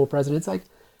a terrible president. It's like,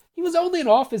 he was only in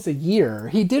office a year.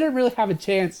 He didn't really have a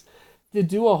chance to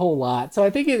do a whole lot. So I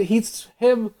think he's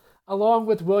him, along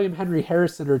with William Henry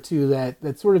Harrison or two,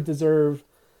 that sort of deserve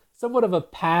somewhat of a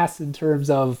pass in terms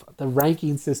of the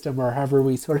ranking system, or however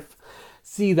we sort of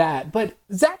see that. But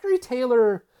Zachary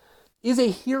Taylor is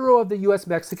a hero of the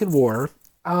U.S.-Mexican War.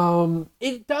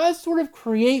 It does sort of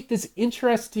create this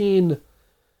interesting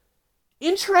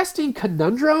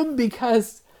conundrum,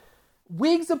 because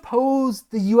Whigs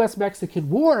opposed the U.S.-Mexican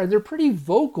War, and they're pretty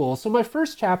vocal. So my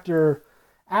first chapter,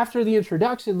 after the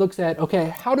introduction, looks at, okay,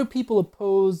 how do people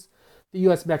oppose the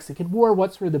U.S.-Mexican War?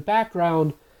 What's sort of the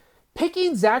background?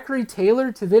 Picking Zachary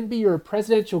Taylor to then be your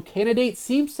presidential candidate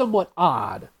seems somewhat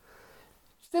odd,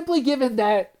 simply given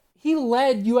that he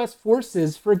led U.S.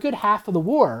 forces for a good half of the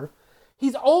war.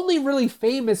 He's only really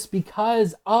famous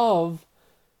because of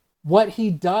what he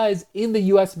does in the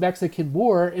U.S.-Mexican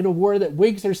War, in a war that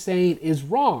Whigs are saying is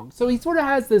wrong. So he sort of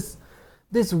has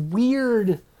this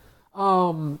weird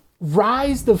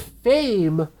rise to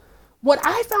fame. What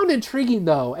I found intriguing,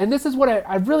 though, and this is what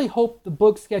I really hope the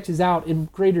book sketches out in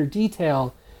greater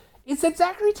detail, is that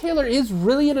Zachary Taylor is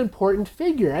really an important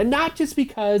figure, and not just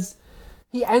because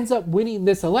he ends up winning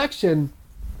this election.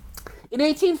 In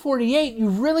 1848, you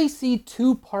really see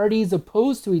two parties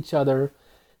opposed to each other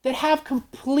that have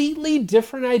completely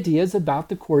different ideas about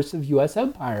the course of U.S.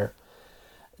 empire.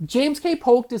 James K.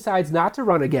 Polk decides not to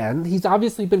run again. He's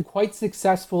obviously been quite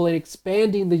successful in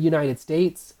expanding the United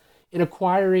States, in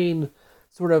acquiring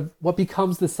sort of what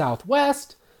becomes the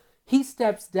Southwest. He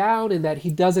steps down in that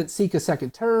he doesn't seek a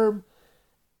second term.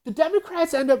 The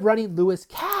Democrats end up running Lewis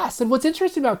Cass. And what's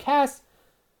interesting about Cass,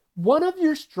 one of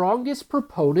your strongest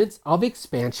proponents of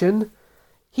expansion,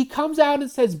 he comes out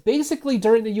and says, basically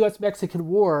during the U.S.-Mexican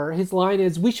War, his line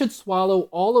is, we should swallow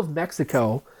all of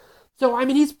Mexico. So, I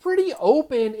mean, he's pretty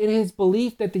open in his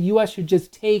belief that the U.S. should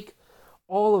just take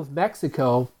all of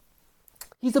Mexico.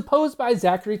 He's opposed by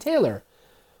Zachary Taylor.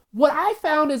 What I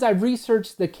found as I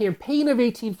researched the campaign of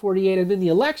 1848 and then the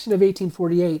election of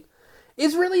 1848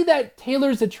 is really that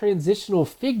Taylor's a transitional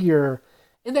figure,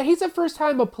 and that he's the first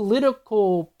time a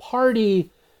political party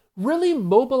really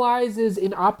mobilizes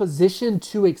in opposition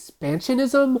to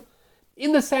expansionism,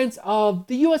 in the sense of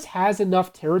the U.S. has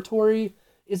enough territory,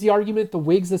 is the argument the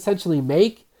Whigs essentially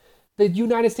make. The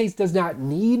United States does not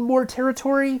need more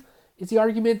territory, is the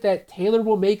argument that Taylor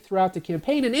will make throughout the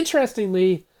campaign. And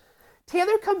interestingly,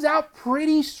 Taylor comes out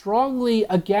pretty strongly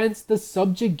against the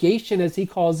subjugation, as he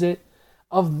calls it,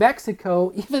 of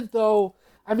Mexico, even though,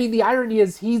 I mean, the irony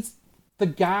is he's the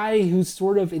guy who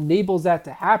sort of enables that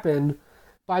to happen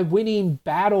by winning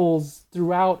battles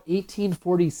throughout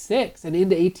 1846 and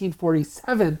into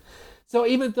 1847. So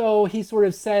even though he sort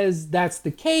of says that's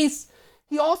the case,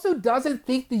 he also doesn't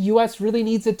think the U.S. really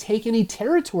needs to take any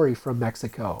territory from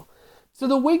Mexico. So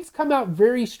the Whigs come out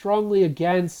very strongly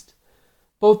against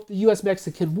both the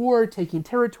U.S.-Mexican War, taking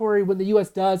territory. When the U.S.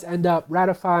 does end up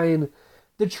ratifying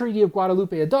the Treaty of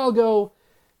Guadalupe Hidalgo,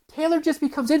 Taylor just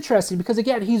becomes interesting because,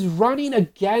 again, he's running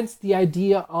against the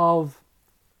idea of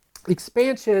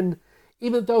expansion,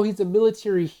 even though he's a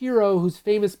military hero who's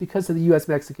famous because of the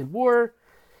U.S.-Mexican War.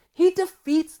 He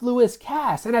defeats Lewis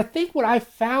Cass. And I think what I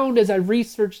found as I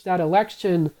researched that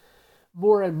election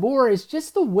more and more is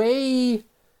just the way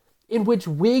in which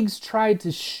Whigs tried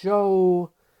to show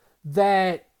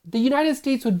that the United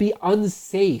States would be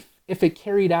unsafe if it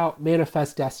carried out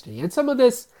Manifest Destiny. And some of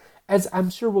this, as I'm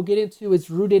sure we'll get into, is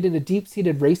rooted in a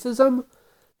deep-seated racism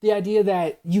the idea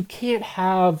that you can't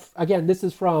have, again, this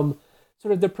is from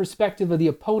sort of the perspective of the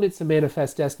opponents of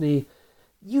Manifest Destiny,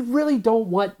 you really don't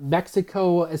want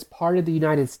Mexico as part of the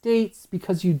United States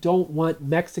because you don't want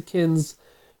Mexicans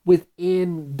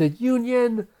within the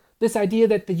Union. This idea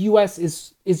that the U.S.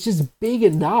 is just big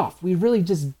enough. We really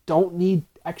just don't need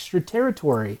extra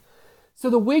territory. So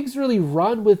the Whigs really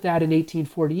run with that in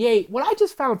 1848. What I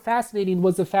just found fascinating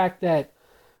was the fact that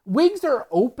Whigs are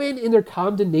open in their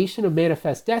condemnation of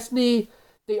Manifest Destiny.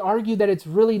 They argue that it's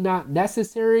really not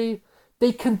necessary.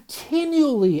 They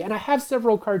continually, and I have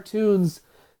several cartoons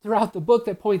throughout the book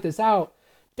that point this out,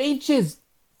 they just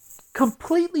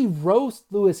completely roast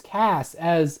Lewis Cass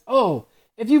as, oh,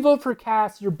 if you vote for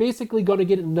Cass, you're basically going to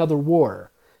get another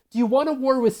war. Do you want a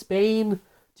war with Spain?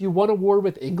 Do you want a war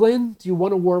with England? Do you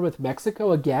want a war with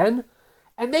Mexico again?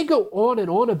 And they go on and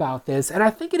on about this, and I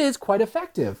think it is quite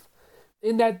effective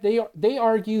in that they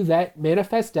argue that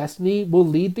Manifest Destiny will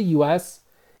lead the U.S.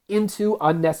 into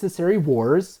unnecessary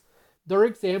wars. Their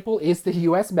example is the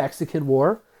U.S.-Mexican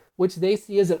War, which they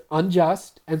see as an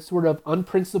unjust and sort of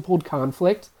unprincipled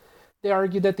conflict. They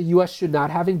argue that the U.S. should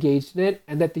not have engaged in it,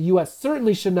 and that the U.S.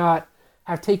 certainly should not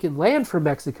have taken land from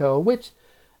Mexico, which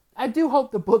I do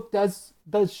hope the book does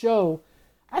show.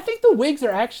 I think the Whigs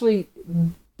are actually,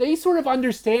 they sort of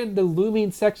understand the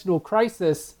looming sectional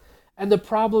crisis and the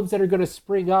problems that are going to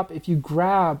spring up if you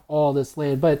grab all this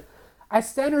land. But I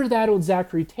center that on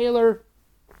Zachary Taylor.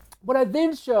 What I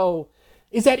then show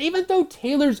is that even though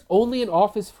Taylor's only in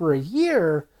office for a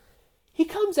year, he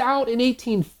comes out in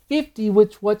 1850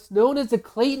 with what's known as the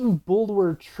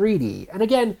Clayton-Bulwer Treaty. And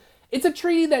again, it's a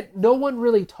treaty that no one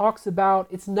really talks about.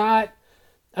 It's not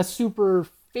a super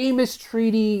famous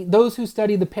treaty. Those who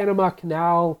study the Panama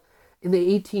Canal in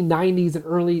the 1890s and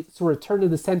early sort of turn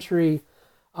of the century,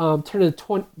 turn of the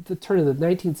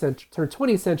 19th century, turn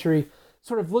 20th century,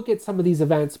 sort of look at some of these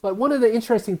events. But one of the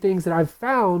interesting things that I've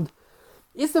found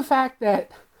is the fact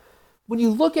that when you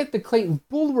look at the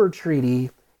Clayton-Bulwer Treaty,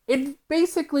 it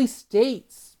basically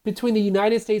states between the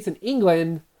United States and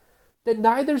England that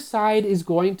neither side is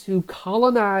going to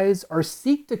colonize or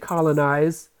seek to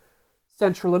colonize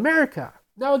Central America.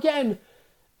 Now again,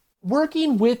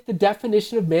 working with the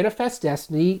definition of Manifest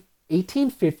Destiny,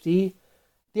 1850,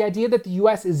 the idea that the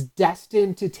U.S. is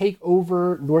destined to take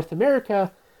over North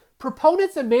America,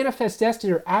 proponents of Manifest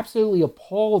Destiny are absolutely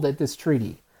appalled at this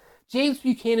treaty. James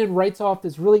Buchanan writes off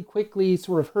this really quickly,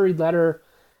 sort of hurried letter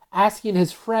asking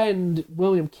his friend,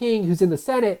 William King, who's in the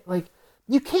Senate, like,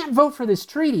 you can't vote for this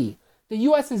treaty. The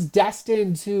U.S. is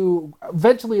destined to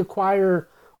eventually acquire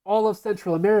all of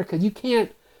Central America. You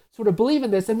can't sort of believe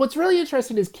in this. And what's really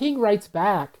interesting is King writes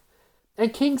back,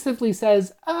 and King simply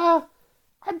says, I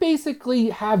basically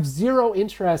have zero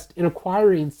interest in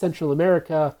acquiring Central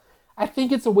America. I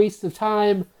think it's a waste of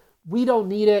time. We don't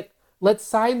need it. Let's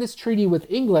sign this treaty with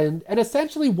England. And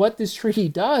essentially what this treaty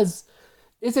does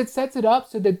is it sets it up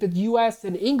so that the U.S.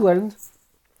 and England,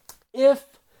 if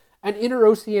an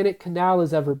interoceanic canal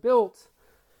is ever built,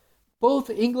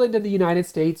 both England and the United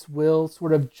States will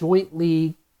sort of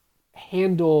jointly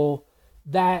handle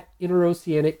that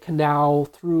interoceanic canal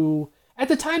through, at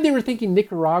the time they were thinking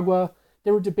Nicaragua.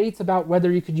 There were debates about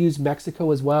whether you could use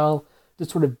Mexico as well to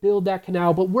sort of build that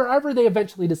canal. But wherever they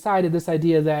eventually decided, this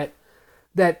idea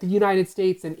that the United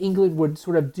States and England would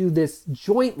sort of do this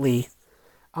jointly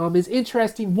is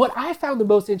interesting. What I found the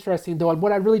most interesting, though, and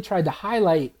what I really tried to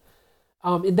highlight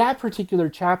in that particular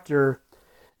chapter,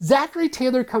 Zachary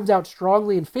Taylor comes out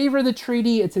strongly in favor of the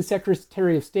treaty. It's his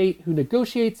Secretary of State who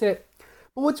negotiates it.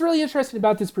 But what's really interesting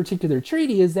about this particular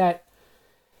treaty is that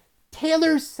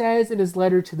Taylor says in his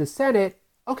letter to the Senate,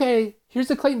 okay, here's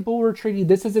the Clayton-Bulwer Treaty.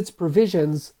 This is its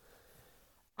provisions.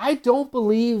 I don't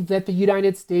believe that the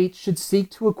United States should seek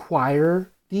to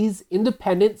acquire these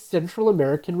independent Central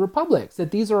American republics,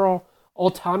 that these are all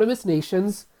autonomous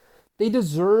nations. They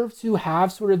deserve to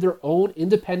have sort of their own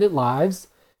independent lives.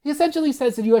 He essentially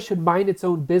says the U.S. should mind its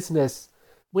own business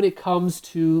when it comes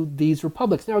to these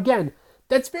republics. Now, again,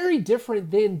 that's very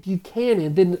different than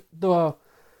Buchanan, than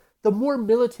the more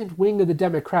militant wing of the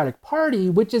Democratic Party,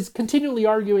 which is continually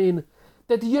arguing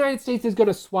that the United States is going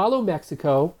to swallow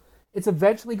Mexico. It's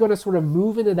eventually going to sort of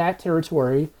move into that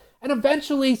territory. And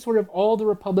eventually sort of all the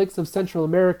republics of Central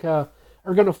America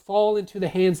are going to fall into the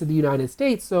hands of the United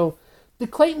States. So the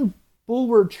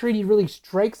Clayton-Bulwer Treaty really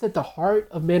strikes at the heart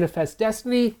of Manifest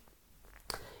Destiny.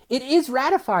 It is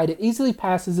ratified. It easily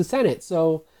passes the Senate.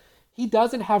 So he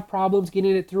doesn't have problems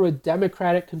getting it through a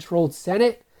Democratic-controlled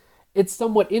Senate. It's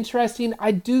somewhat interesting.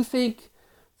 I do think,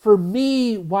 for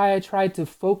me, why I tried to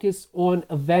focus on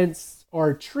events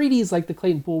or treaties like the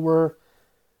Clayton-Bulwer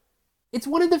it's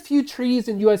one of the few treaties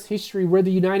in U.S. history where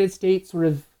the United States sort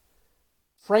of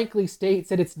frankly states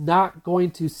that it's not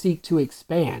going to seek to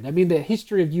expand. I mean, the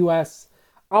history of U.S.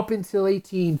 up until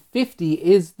 1850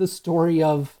 is the story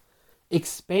of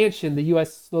expansion, the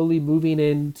U.S. slowly moving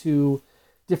into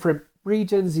different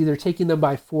regions, either taking them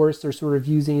by force or sort of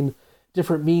using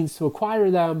different means to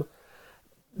acquire them.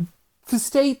 To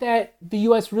state that the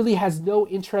U.S. really has no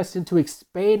interest into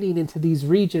expanding into these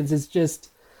regions is just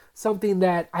something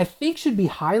that I think should be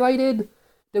highlighted,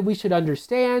 that we should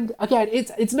understand. Again,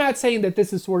 it's not saying that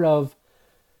this is sort of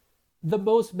the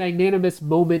most magnanimous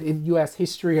moment in U.S.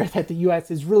 history, or that the U.S.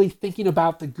 is really thinking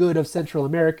about the good of Central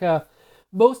America.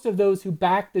 Most of those who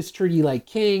back this treaty, like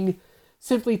King,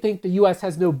 simply think the U.S.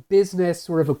 has no business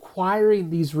sort of acquiring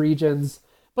these regions.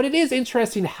 But it is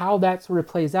interesting how that sort of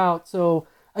plays out. So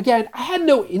again, I had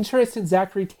no interest in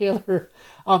Zachary Taylor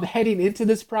heading into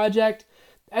this project.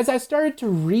 As I started to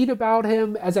read about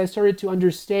him, as I started to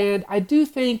understand, I do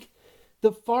think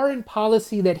the foreign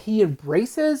policy that he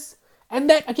embraces, and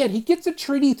that, again, he gets a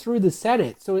treaty through the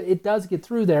Senate, so it does get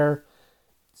through there,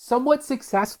 somewhat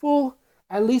successful,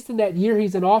 at least in that year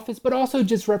he's in office, but also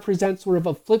just represents sort of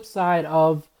a flip side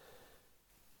of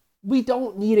we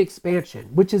don't need expansion,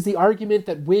 which is the argument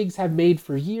that Whigs have made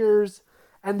for years,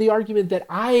 and the argument that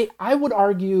I would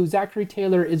argue Zachary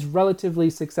Taylor is relatively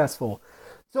successful.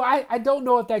 So I don't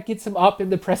know if that gets him up in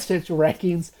the presidential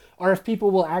rankings, or if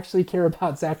people will actually care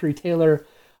about Zachary Taylor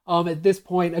at this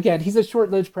point. Again, he's a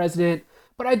short-lived president,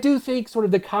 but I do think sort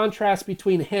of the contrast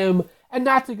between him, and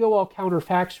not to go all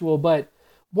counterfactual, but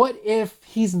what if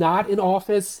he's not in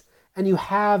office and you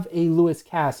have a Lewis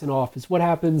Cass in office? What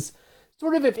happens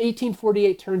sort of if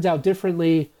 1848 turns out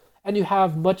differently and you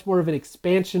have much more of an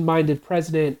expansion-minded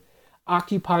president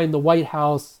occupying the White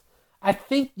House? I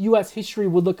think U.S. history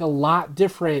would look a lot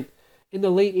different in the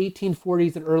late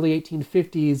 1840s and early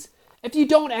 1850s if you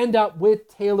don't end up with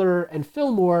Taylor and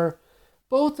Fillmore,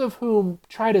 both of whom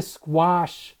try to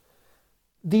squash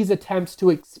these attempts to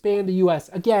expand the U.S.,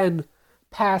 again,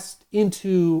 past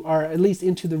into, or at least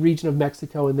into the region of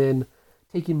Mexico, and then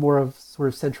taking more of sort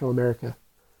of Central America.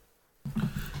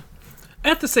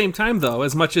 At the same time, though,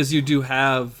 as much as you do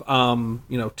have,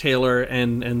 Taylor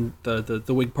and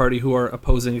the Whig Party who are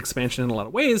opposing expansion in a lot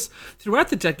of ways, throughout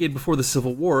the decade before the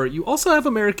Civil War, you also have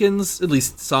Americans, at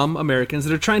least some Americans,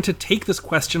 that are trying to take this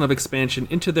question of expansion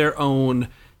into their own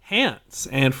hands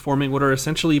and forming what are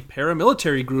essentially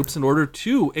paramilitary groups in order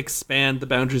to expand the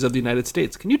boundaries of the United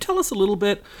States. Can you tell us a little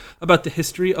bit about the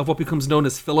history of what becomes known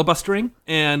as filibustering,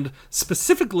 and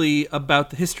specifically about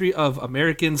the history of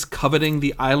Americans coveting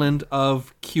the island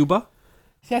of Cuba?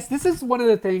 Yes, this is one of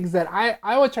the things that I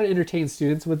always try to entertain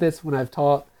students with this when I've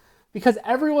taught, because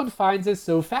everyone finds this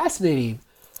so fascinating.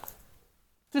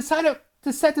 To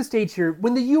set the stage here,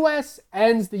 when the U.S.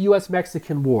 ends the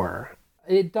U.S.-Mexican War,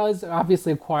 it does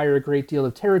obviously acquire a great deal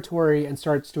of territory and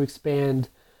starts to expand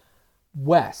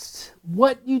west.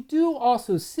 What you do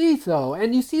also see, though,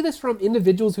 and you see this from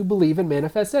individuals who believe in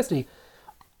manifest destiny,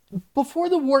 before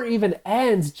the war even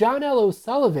ends, John L.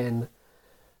 O'Sullivan,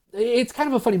 it's kind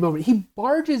of a funny moment. He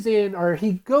barges in, or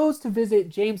he goes to visit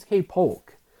James K.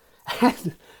 Polk.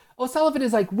 And O'Sullivan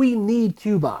is like, we need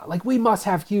Cuba. Like, we must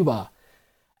have Cuba.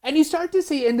 And you start to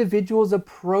see individuals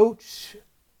approach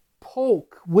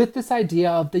Polk with this idea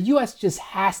of the U.S. just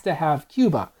has to have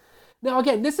Cuba. Now,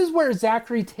 again, this is where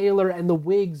Zachary Taylor and the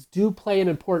Whigs do play an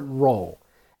important role,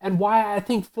 and why I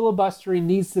think filibustering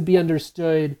needs to be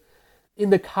understood in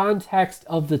the context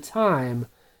of the time.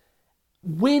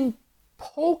 When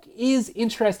Polk is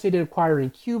interested in acquiring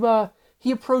Cuba,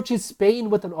 he approaches Spain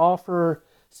with an offer.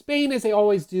 Spain, as they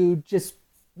always do, just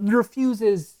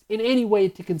refuses in any way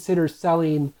to consider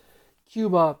selling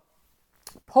Cuba.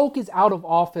 Polk is out of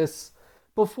office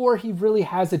before he really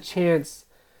has a chance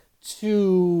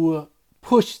to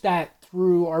push that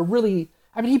through, or really,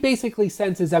 I mean, he basically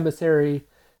sends his emissary.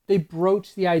 They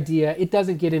broach the idea. It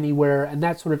doesn't get anywhere, and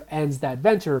that sort of ends that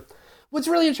venture. What's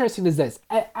really interesting is this.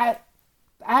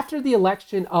 After the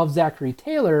election of Zachary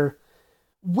Taylor,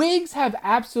 Whigs have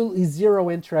absolutely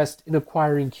zero interest in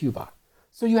acquiring Cuba.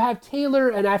 So you have Taylor,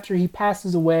 and after he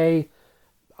passes away,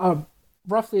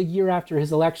 roughly a year after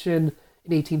his election,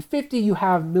 in 1850, you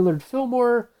have Millard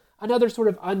Fillmore, another sort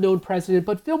of unknown president,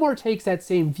 but Fillmore takes that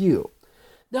same view.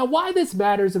 Now, why this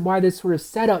matters and why this sort of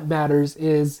setup matters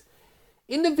is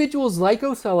individuals like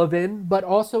O'Sullivan, but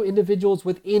also individuals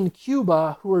within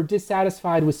Cuba who are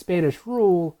dissatisfied with Spanish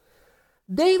rule,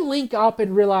 they link up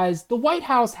and realize the White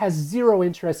House has zero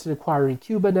interest in acquiring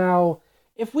Cuba now.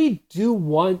 If we do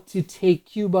want to take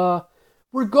Cuba,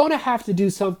 we're going to have to do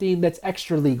something that's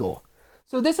extra legal.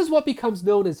 So this is what becomes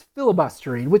known as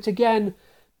filibustering, which again,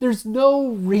 there's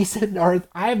no reason, or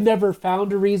I've never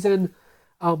found a reason.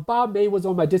 Bob May was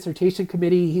on my dissertation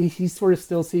committee. He sort of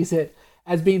still sees it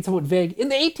as being somewhat vague. In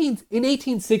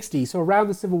 1860, so around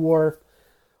the Civil War,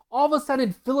 all of a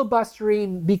sudden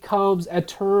filibustering becomes a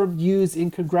term used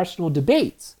in congressional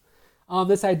debates.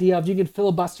 This idea of you can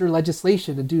filibuster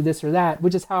legislation and do this or that,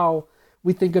 which is how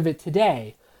we think of it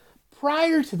today.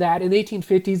 Prior to that, in the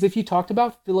 1850s, if you talked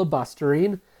about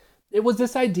filibustering, it was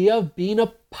this idea of being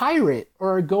a pirate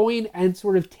or going and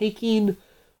sort of taking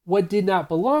what did not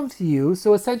belong to you.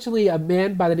 So essentially a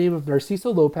man by the name of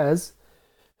Narciso Lopez,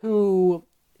 who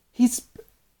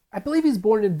I believe he's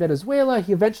born in Venezuela.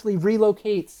 He eventually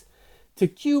relocates to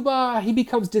Cuba. He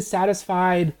becomes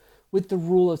dissatisfied with the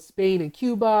rule of Spain and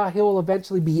Cuba. He'll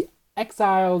eventually be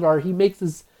exiled, or he makes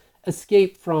his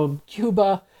escape from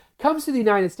Cuba, comes to the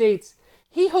United States.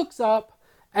 He hooks up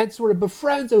and sort of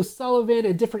befriends O'Sullivan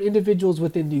and different individuals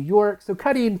within New York. So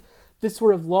cutting this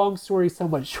sort of long story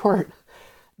somewhat short,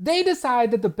 they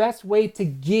decide that the best way to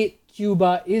get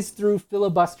Cuba is through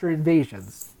filibuster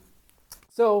invasions.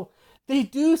 So they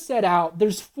do set out,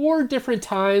 there's 4 different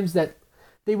times that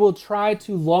they will try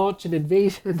to launch an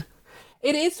invasion.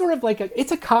 It is sort of like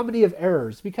it's a comedy of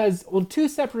errors, because on 2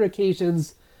 separate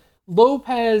occasions,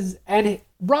 Lopez and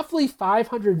roughly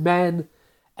 500 men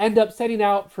end up setting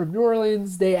out from New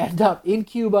Orleans. They end up in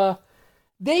Cuba.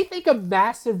 They think a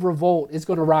massive revolt is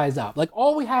going to rise up. Like,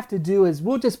 all we have to do is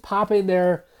we'll just pop in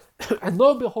there and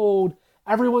lo and behold,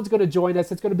 everyone's going to join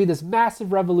us. It's going to be this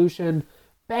massive revolution.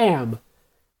 Bam.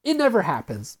 It never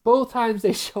happens. Both times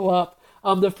they show up.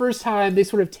 The first time they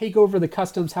sort of take over the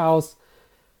customs house.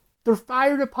 They're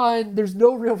fired upon. There's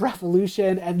no real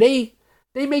revolution. And they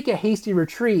make a hasty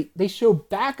retreat. They show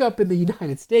back up in the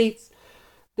United States.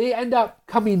 They end up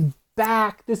coming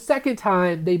back. The second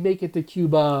time they make it to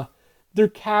Cuba, they're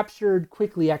captured,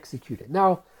 quickly executed.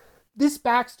 Now, this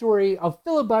backstory of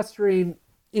filibustering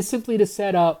is simply to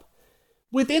set up,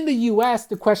 within the U.S.,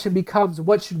 the question becomes,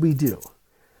 what should we do?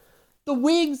 The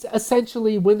Whigs,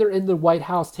 essentially, when they're in the White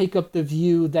House, take up the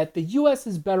view that the U.S.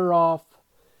 is better off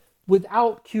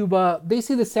without Cuba. They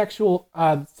see the sectional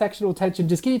tension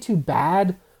just getting too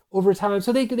bad over time.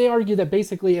 So they argue that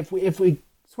basically if we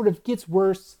sort of gets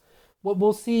worse, what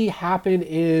we'll see happen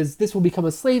is this will become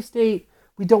a slave state.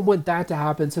 We don't want that to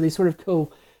happen. So they sort of go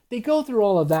through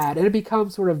all of that, and it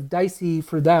becomes sort of dicey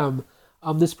for them,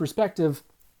 this perspective.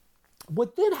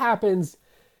 What then happens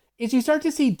is you start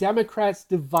to see Democrats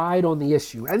divide on the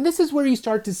issue. And this is where you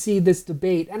start to see this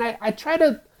debate. And I try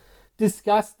to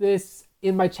discuss this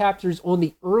in my chapters on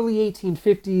the early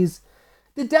 1850s.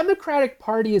 The Democratic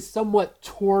Party is somewhat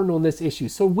torn on this issue.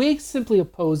 So Whigs simply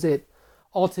oppose it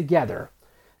altogether.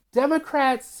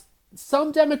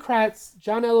 Some Democrats,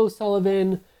 John L.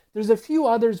 O'Sullivan, there's a few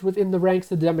others within the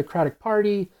ranks of the Democratic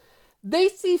Party, they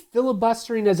see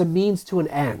filibustering as a means to an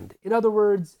end. In other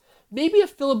words, maybe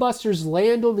if filibusters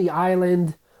land on the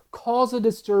island, cause a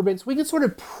disturbance, we can sort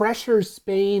of pressure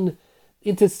Spain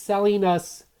into selling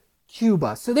us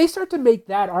Cuba. So they start to make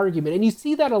that argument, and you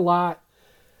see that a lot.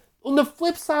 On the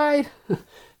flip side,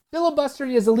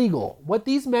 filibustering is illegal. What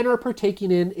these men are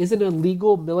partaking in is an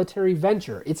illegal military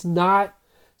venture. It's not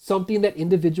something that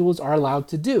individuals are allowed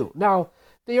to do. Now,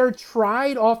 they are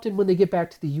tried often when they get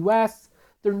back to the U.S.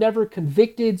 They're never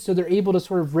convicted, so they're able to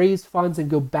sort of raise funds and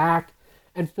go back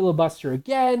and filibuster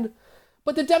again.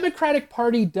 But the Democratic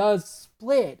Party does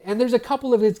split, and there's a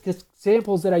couple of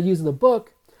examples that I use in the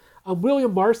book.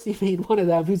 William Marcy being one of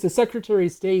them, who's the Secretary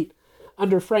of State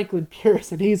under Franklin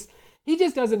Pierce, and he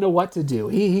just doesn't know what to do.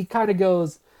 He kind of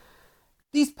goes,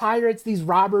 these pirates, these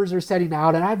robbers are setting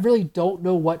out, and I really don't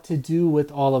know what to do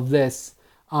with all of this.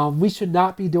 We should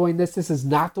not be doing this. This is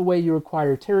not the way you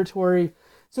acquire territory.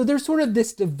 So there's sort of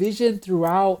this division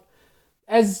throughout.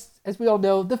 As we all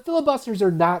know, the filibusters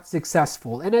are not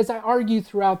successful. And as I argue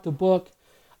throughout the book,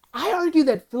 I argue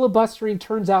that filibustering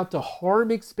turns out to harm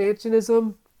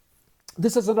expansionism.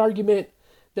 This is an argument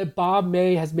that Bob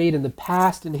May has made in the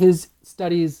past in his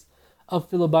studies of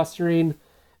filibustering,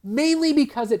 mainly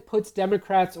because it puts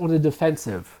Democrats on the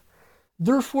defensive.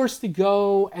 They're forced to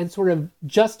go and sort of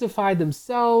justify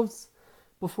themselves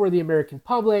before the American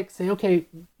public, saying, okay,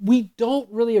 we don't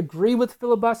really agree with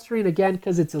filibustering, again,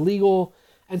 because it's illegal.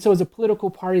 And so as a political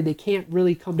party, they can't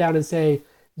really come down and say,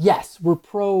 yes, we're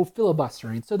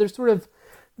pro-filibustering. So there's sort of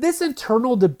this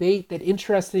internal debate that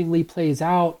interestingly plays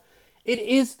out. It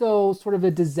is, though, sort of a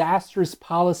disastrous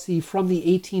policy from the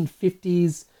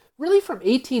 1850s, really from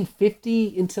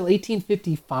 1850 until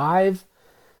 1855,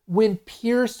 when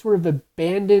Pierce sort of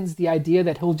abandons the idea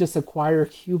that he'll just acquire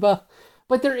Cuba.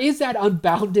 But there is that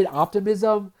unbounded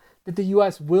optimism that the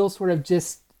U.S. will sort of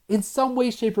just in some way,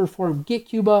 shape, or form get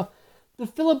Cuba. The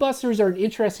filibusters are an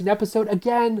interesting episode.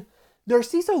 Again,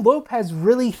 Narciso Lopez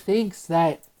really thinks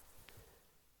that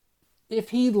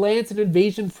if he lands an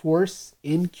invasion force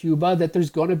in Cuba, that there's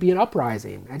going to be an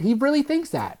uprising. And he really thinks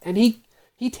that. And he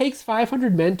takes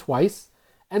 500 men twice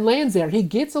and lands there. He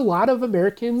gets a lot of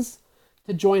Americans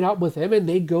to join up with him, and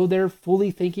they go there fully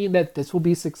thinking that this will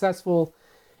be successful.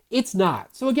 It's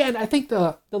not. So again, I think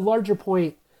the larger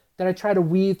point that I try to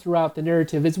weave throughout the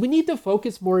narrative is we need to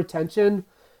focus more attention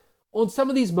on some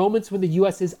of these moments when the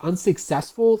U.S. is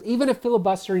unsuccessful, even if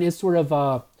filibustering is sort of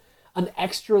an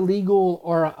extra legal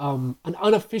or an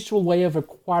unofficial way of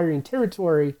acquiring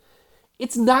territory.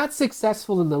 It's not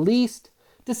successful in the least,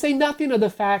 to say nothing of the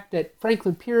fact that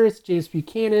Franklin Pierce, James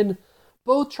Buchanan,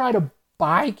 both try to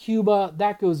buy Cuba.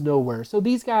 That goes nowhere. So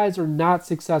these guys are not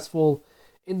successful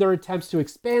in their attempts to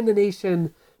expand the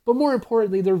nation, but more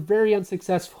importantly, they're very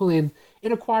unsuccessful in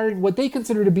acquiring what they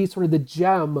consider to be sort of the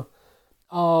gem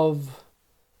of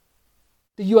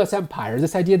the U.S. empire.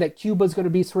 This idea that Cuba is going to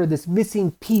be sort of this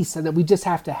missing piece and that we just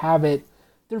have to have it.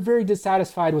 They're very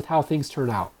dissatisfied with how things turn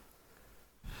out.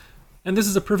 And this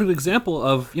is a perfect example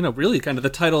of, really kind of the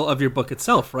title of your book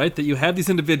itself, right? That you have these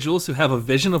individuals who have a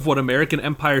vision of what American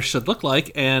empire should look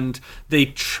like, and they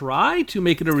try to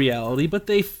make it a reality, but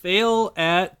they fail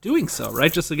at doing so,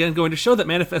 right? Just again, going to show that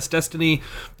Manifest Destiny,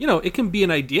 it can be an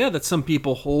idea that some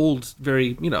people hold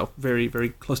very, very, very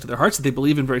close to their hearts, that they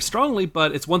believe in very strongly,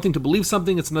 but it's one thing to believe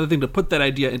something, it's another thing to put that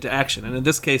idea into action. And in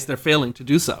this case, they're failing to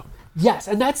do so. Yes,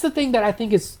 and that's the thing that I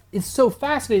think is so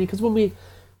fascinating, because when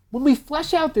we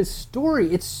flesh out this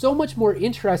story, it's so much more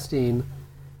interesting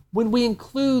when we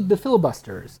include the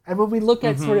filibusters and when we look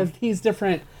at sort of these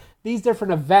different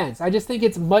events. I just think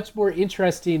it's much more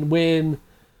interesting when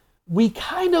we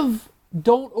kind of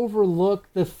don't overlook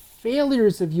the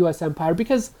failures of U.S. empire,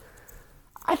 because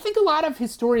I think a lot of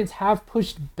historians have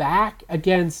pushed back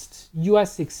against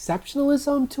U.S.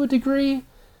 exceptionalism to a degree.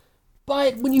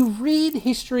 But when you read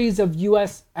histories of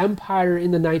U.S. empire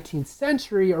in the 19th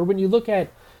century, or when you look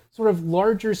at sort of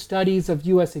larger studies of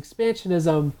U.S.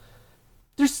 expansionism,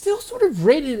 they're still sort of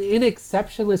written in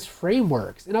exceptionalist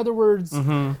frameworks. In other words,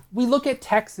 we look at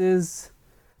Texas,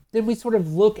 then we sort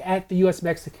of look at the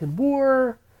U.S.-Mexican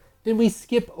War, then we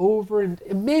skip over and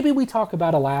maybe we talk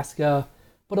about Alaska,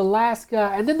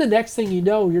 and then the next thing you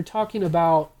know, you're talking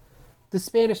about the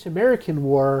Spanish-American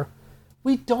War.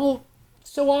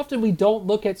 So often we don't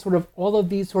look at sort of all of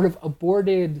these sort of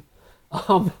aborted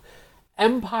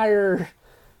empire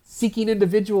seeking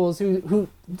individuals who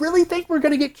really think we're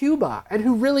going to get Cuba, and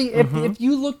who really, if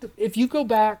you go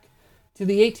back to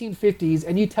the 1850s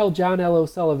and you tell John L.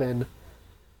 O'Sullivan,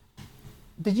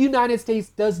 the United States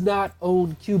does not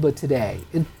own Cuba today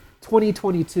in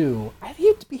 2022,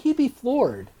 he'd be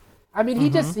floored. I mean, he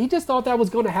just thought that was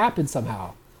going to happen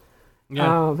somehow.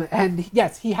 Yeah. And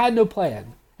yes, he had no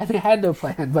plan,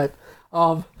 but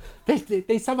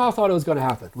they somehow thought it was going to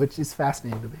happen, which is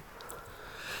fascinating to me.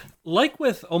 Like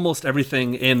with almost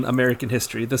everything in American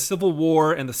history, the Civil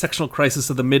War and the sectional crisis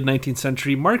of the mid-19th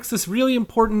century marks this really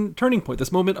important turning point,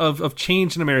 this moment of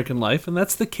change in American life. And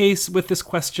that's the case with this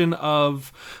question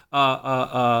of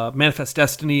Manifest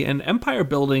Destiny and empire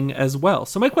building as well.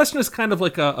 So my question is kind of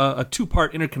like a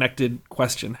two-part interconnected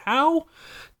question. How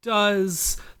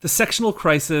does the sectional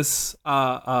crisis,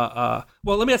 well,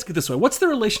 let me ask it this way. What's the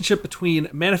relationship between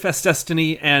Manifest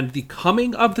Destiny and the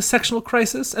coming of the sectional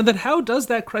crisis? And then how does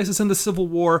that crisis in the Civil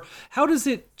War, how does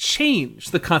it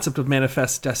change the concept of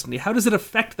Manifest Destiny? How does it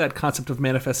affect that concept of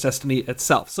Manifest Destiny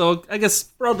itself? So I guess,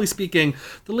 broadly speaking,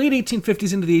 the late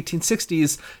 1850s into the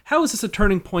 1860s, how is this a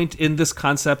turning point in this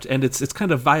concept and its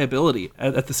kind of viability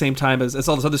at the same time as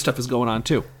all this other stuff is going on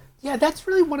too? Yeah, that's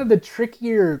really one of the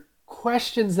trickier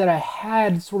questions that I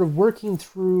had sort of working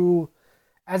through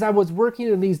as I was working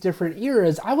in these different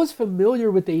eras. I was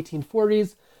familiar with the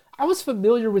 1840s. I was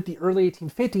familiar with the early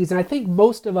 1850s. And I think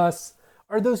most of us,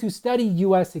 or those who study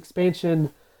U.S.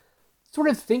 expansion, sort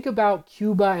of think about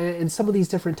Cuba and some of these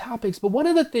different topics. But one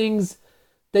of the things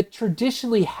that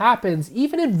traditionally happens,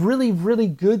 even in really, really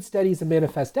good studies of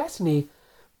Manifest Destiny,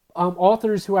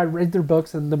 authors who I read their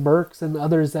books, and the Merks and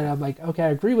others that I'm like, okay, I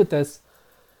agree with this,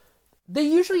 they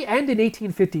usually end in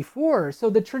 1854. So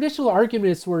the traditional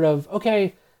argument is sort of,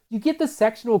 okay, you get the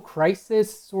sectional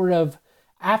crisis sort of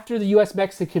after the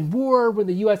U.S.-Mexican War, when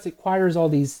the U.S. acquires all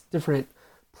these different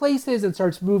places and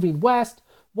starts moving west.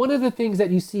 One of the things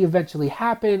that you see eventually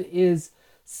happen is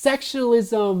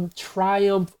sectionalism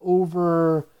triumph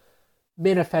over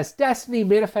Manifest Destiny.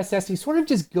 Manifest Destiny sort of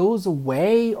just goes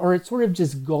away, or it's sort of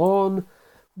just gone,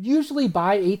 usually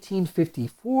by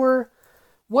 1854.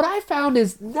 What I found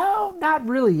is, no, not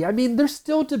really. I mean, they're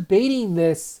still debating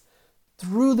this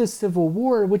through the Civil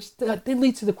War, which then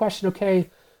leads to the question, okay,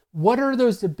 what are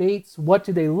those debates? What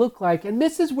do they look like? And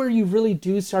this is where you really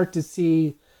do start to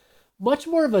see much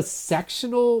more of a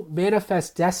sectional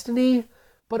manifest destiny,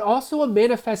 but also a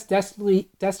manifest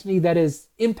destiny that is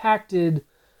impacted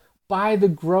by the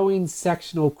growing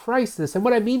sectional crisis. And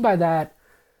what I mean by that,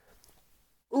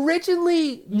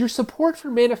 originally, your support for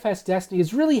manifest destiny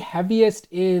is really heaviest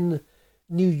in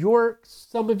New York,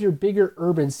 some of your bigger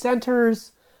urban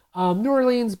centers, New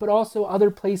Orleans, but also other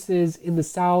places in the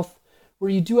South where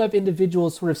you do have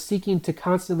individuals sort of seeking to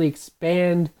constantly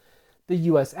expand the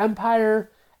U.S.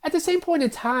 empire. At the same point in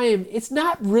time, it's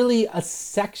not really a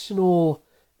sectional,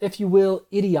 if you will,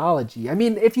 ideology. I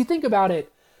mean, if you think about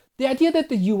it, the idea that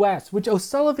the U.S., which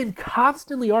O'Sullivan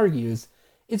constantly argues,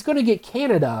 is going to get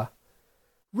Canada,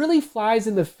 really flies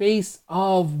in the face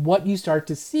of what you start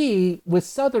to see with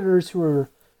Southerners who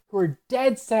are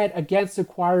dead set against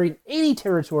acquiring any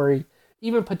territory,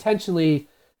 even potentially,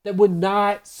 that would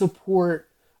not support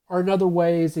or in other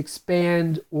ways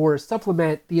expand or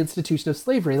supplement the institution of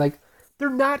slavery. Like,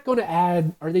 they're not going to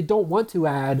add, or they don't want to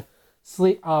add,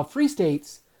 free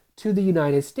states to the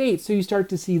United States. So you start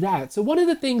to see that. So one of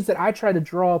the things that I try to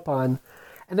draw upon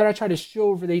and that I try to show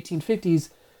over the 1850s,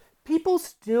 people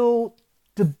still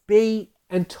debate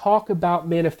and talk about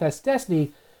manifest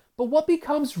destiny, but what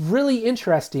becomes really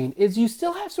interesting is you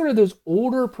still have sort of those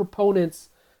older proponents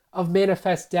of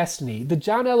manifest destiny, the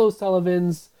John L.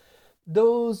 O'Sullivans,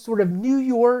 those sort of New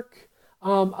York,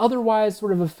 otherwise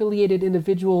sort of affiliated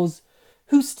individuals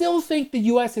who still think the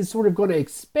U.S. is sort of going to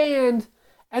expand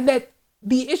and that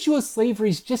the issue of slavery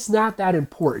is just not that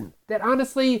important. That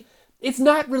honestly, it's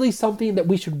not really something that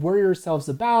we should worry ourselves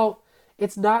about.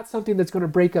 It's not something that's going to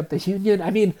break up the Union. I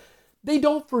mean, they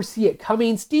don't foresee it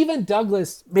coming. Stephen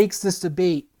Douglas makes this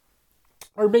debate,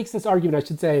 or makes this argument, I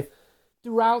should say,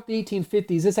 throughout the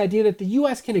 1850s, this idea that the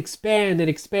U.S. can expand and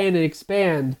expand and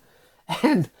expand,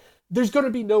 and there's going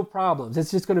to be no problems.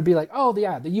 It's just going to be like, oh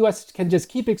yeah, the U.S. can just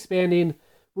keep expanding.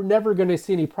 We're never going to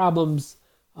see any problems.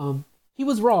 He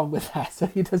was wrong with that, so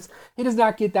he does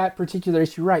not get that particular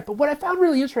issue right. But what I found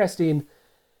really interesting,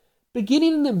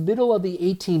 beginning in the middle of the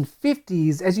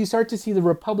 1850s, as you start to see the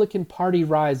Republican Party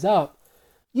rise up,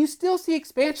 you still see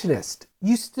expansionists.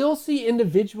 You still see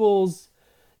individuals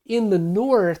in the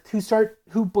North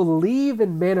who believe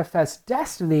in manifest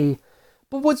destiny.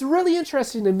 But what's really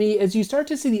interesting to me is you start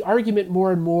to see the argument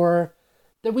more and more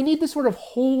that we need to sort of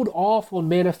hold off on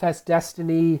manifest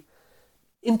destiny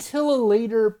until a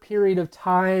later period of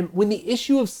time when the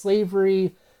issue of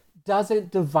slavery doesn't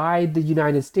divide the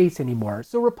United States anymore.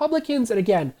 So Republicans, and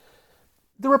again,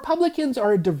 the Republicans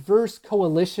are a diverse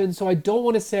coalition, so I don't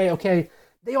want to say, okay,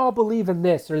 they all believe in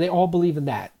this or they all believe in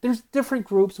that. There's different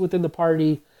groups within the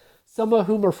party, some of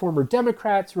whom are former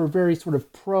Democrats who are very sort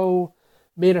of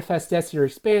pro-manifest destiny or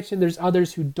expansion. There's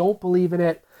others who don't believe in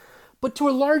it. But to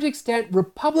a large extent,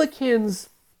 Republicans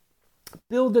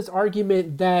build this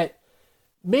argument that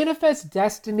manifest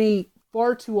destiny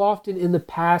far too often in the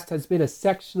past has been a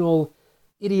sectional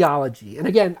ideology. And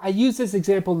again, I use this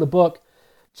example in the book.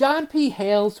 John P.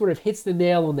 Hale sort of hits the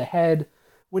nail on the head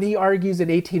when he argues in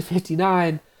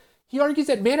 1859. He argues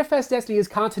that manifest destiny is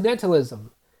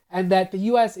continentalism, and that the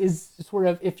U.S. is sort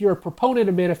of, if you're a proponent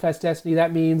of manifest destiny,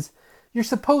 that means you're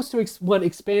supposed to want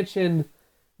expansion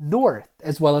north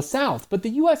as well as south. But the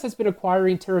U.S. has been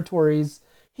acquiring territories,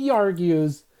 he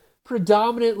argues,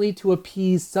 predominantly to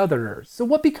appease Southerners. So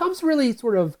what becomes really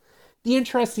sort of the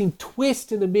interesting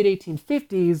twist in the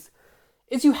mid-1850s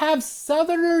is you have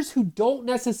Southerners who don't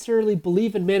necessarily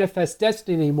believe in manifest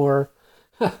destiny anymore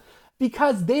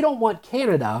because they don't want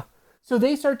Canada. So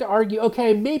they start to argue,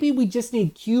 okay, maybe we just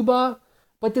need Cuba,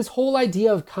 but this whole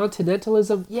idea of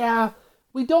continentalism, yeah,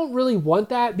 we don't really want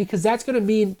that because that's going to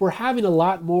mean we're having a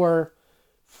lot more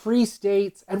free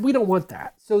states, and we don't want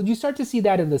that. So you start to see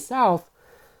that in the South.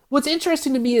 What's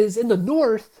interesting to me is in the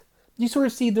North, you sort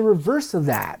of see the reverse of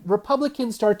that.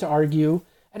 Republicans start to argue,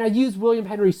 and I use William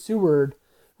Henry Seward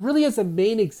really as a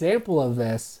main example of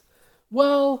this.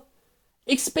 Well,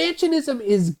 expansionism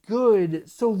is good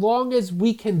so long as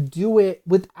we can do it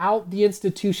without the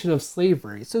institution of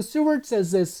slavery. So Seward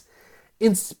says this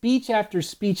in speech after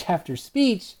speech after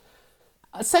speech.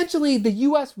 Essentially, the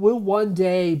U.S. will one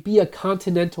day be a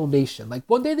continental nation. Like,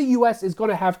 one day the U.S. is going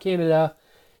to have Canada.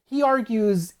 He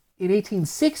argues in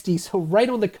 1860, so right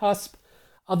on the cusp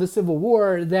of the Civil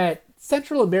War, that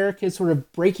Central America is sort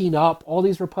of breaking up. All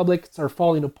these republics are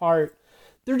falling apart.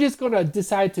 They're just going to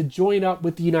decide to join up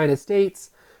with the United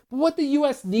States. But what the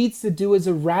U.S. needs to do is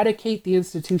eradicate the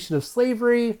institution of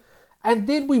slavery, and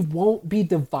then we won't be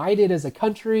divided as a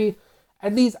country.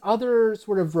 And these other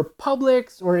sort of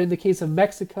republics, or in the case of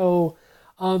Mexico,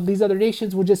 these other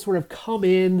nations will just sort of come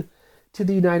in to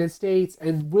the United States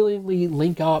and willingly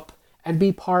link up and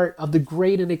be part of the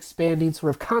great and expanding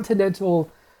sort of continental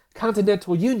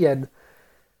union.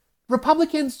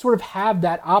 Republicans sort of have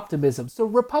that optimism. So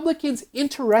Republicans,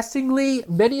 interestingly,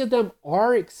 many of them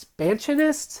are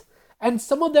expansionists, and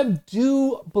some of them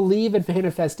do believe in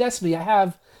manifest destiny. I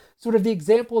have sort of the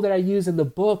example that I use in the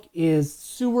book is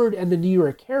Seward and the New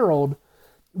York Herald,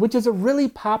 which is a really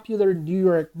popular New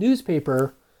York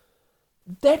newspaper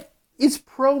that is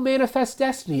pro-manifest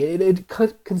destiny. It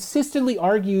consistently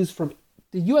argues from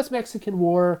the U.S.-Mexican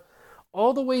War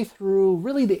all the way through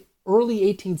really the early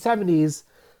 1870s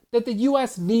that the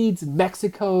U.S. needs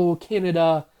Mexico,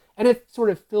 Canada, and it sort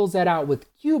of fills that out with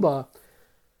Cuba.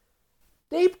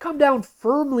 They've come down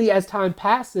firmly as time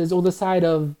passes on the side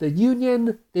of the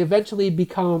Union. They eventually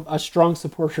become a strong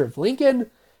supporter of Lincoln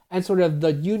and sort of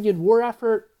the Union war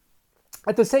effort.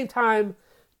 At the same time,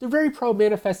 they're very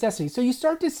pro-manifest destiny. So you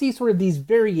start to see sort of these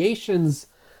variations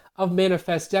of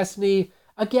manifest destiny.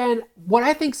 Again, what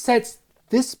I think sets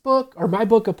this book, or my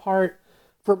book, apart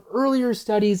from earlier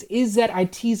studies is that I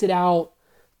tease it out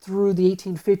through the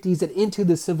 1850s and into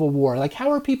the Civil War. Like,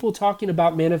 how are people talking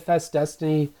about manifest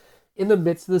destiny in the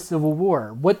midst of the Civil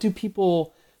War? What do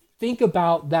people think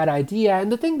about that idea?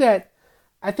 And the thing that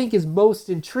I think is most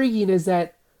intriguing is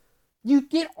that you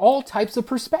get all types of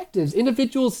perspectives.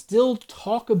 Individuals still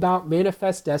talk about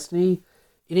manifest destiny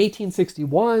in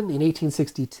 1861, in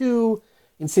 1862,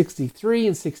 in 63,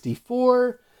 and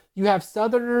 64. You have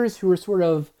Southerners who are sort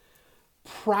of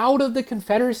proud of the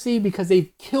Confederacy because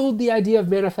they've killed the idea of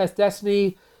manifest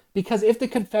destiny, because if the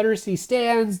Confederacy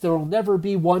stands, there will never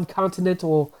be one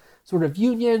continental sort of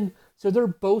union. So they're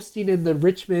boasting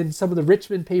in some of the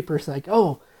Richmond papers, like,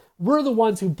 oh, we're the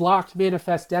ones who blocked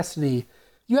manifest destiny.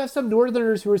 You have some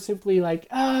Northerners who are simply like,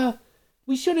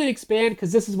 we shouldn't expand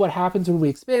because this is what happens when we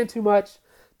expand too much.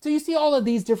 So you see all of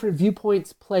these different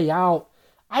viewpoints play out.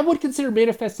 I would consider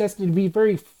manifest destiny to be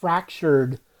very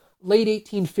fractured late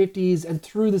 1850s and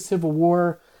through the Civil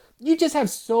War. You just have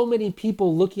so many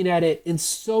people looking at it in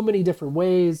so many different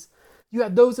ways. You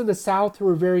have those in the South who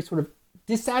are very sort of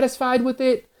dissatisfied with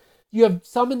it. You have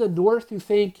some in the North who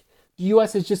think the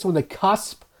U.S. is just on the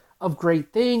cusp of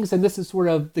great things, and this is sort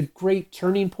of the great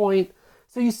turning point.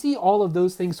 So you see all of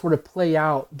those things sort of play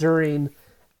out during,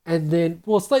 and then,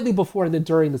 well, slightly before and then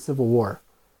during the Civil War.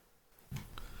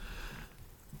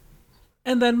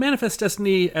 And then Manifest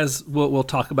Destiny, as we'll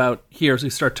talk about here as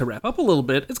we start to wrap up a little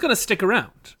bit, it's going to stick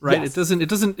around, right? Yes.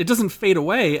 It doesn't fade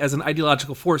away as an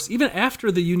ideological force even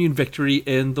after the Union victory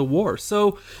in the war.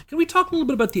 So can we talk a little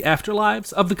bit about the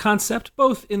afterlives of the concept,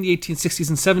 both in the 1860s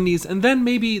and 70s, and then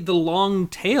maybe the long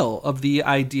tail of the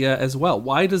idea as well?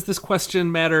 Why does this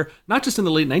question matter, not just in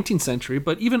the late 19th century,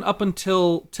 but even up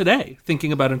until today,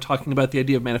 thinking about and talking about the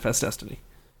idea of Manifest Destiny?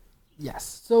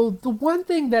 Yes. So the one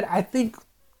thing that I think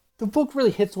the book really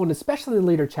hits on, especially in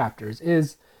later chapters,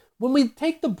 is when we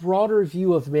take the broader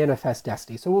view of manifest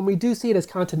destiny. So when we do see it as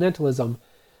continentalism,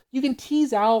 you can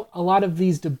tease out a lot of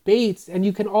these debates, and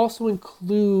you can also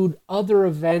include other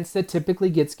events that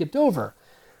typically get skipped over.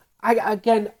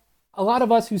 Again, a lot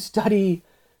of us who study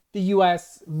the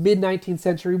U.S. mid-19th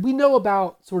century, we know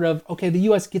about sort of, okay, the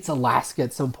U.S. gets Alaska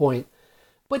at some point,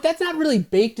 but that's not really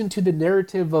baked into the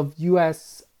narrative of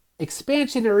U.S.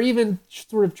 expansion or even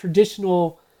sort of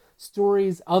traditional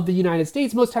stories of the United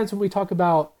States. Most times when we talk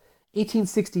about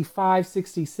 1865,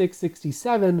 66,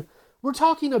 67, we're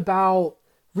talking about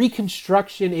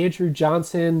Reconstruction, Andrew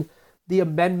Johnson, the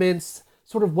amendments,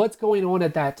 sort of what's going on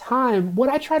at that time. What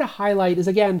I try to highlight is,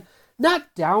 again,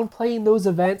 not downplaying those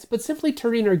events, but simply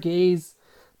turning our gaze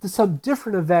to some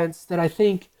different events that I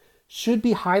think should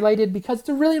be highlighted because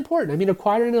they're really important. I mean,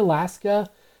 acquiring Alaska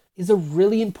is a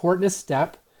really important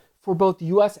step for both the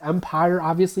U.S. empire,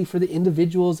 obviously for the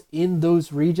individuals in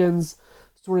those regions,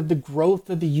 sort of the growth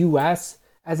of the U.S.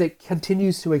 as it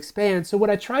continues to expand. So what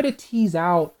I try to tease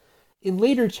out in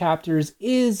later chapters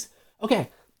is, okay,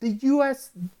 the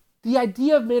U.S., the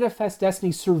idea of manifest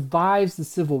destiny survives the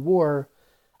Civil War.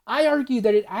 I argue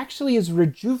that it actually is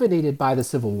rejuvenated by the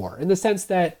Civil War in the sense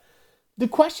that the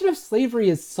question of slavery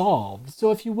is solved. So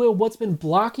if you will, what's been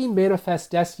blocking manifest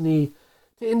destiny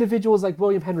to individuals like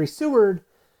William Henry Seward,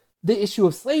 the issue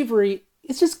of slavery,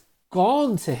 it's just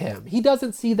gone to him. He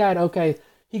doesn't see that, okay,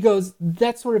 he goes,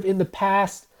 that's sort of in the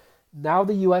past, now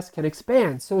the U.S. can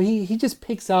expand. So he just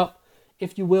picks up,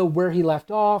 if you will, where he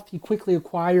left off. He quickly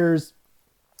acquires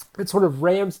and sort of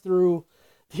rams through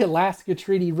the Alaska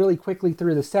Treaty really quickly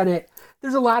through the Senate.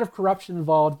 There's a lot of corruption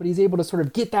involved, but he's able to sort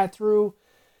of get that through.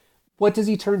 What does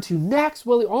he turn to next?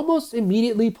 Well, he almost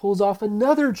immediately pulls off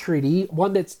another treaty,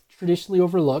 one that's traditionally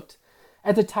overlooked,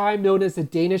 at the time known as the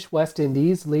Danish West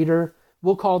Indies. Later,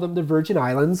 we'll call them the Virgin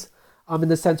Islands, in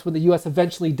the sense when the U.S.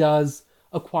 eventually does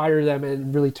acquire them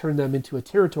and really turn them into a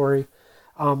territory.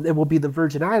 It will be the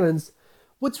Virgin Islands.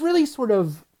 What's really sort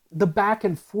of the back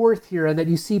and forth here and that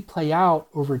you see play out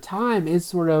over time is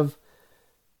sort of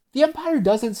the empire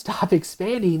doesn't stop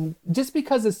expanding. Just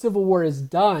because the Civil War is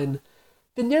done,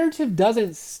 the narrative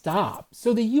doesn't stop.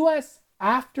 So the U.S.,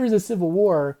 after the Civil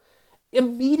War,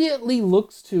 immediately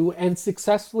looks to and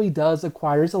successfully does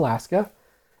acquires Alaska,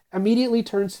 immediately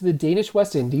turns to the Danish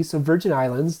West Indies, so Virgin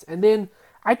Islands, and then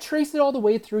I trace it all the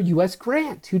way through U.S.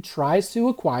 Grant, who tries to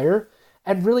acquire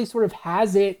and really sort of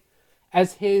has it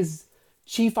as his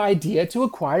chief idea to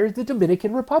acquire the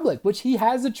Dominican Republic, which he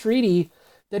has a treaty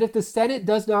that if the Senate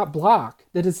does not block,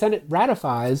 that the Senate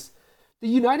ratifies, the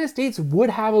United States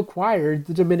would have acquired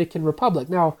the Dominican Republic.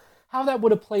 Now, how that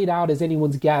would have played out is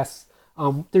anyone's guess.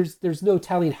 There's no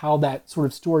telling how that sort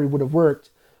of story would have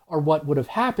worked or what would have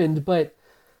happened, but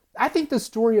I think the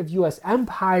story of U.S.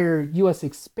 empire, U.S.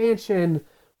 expansion,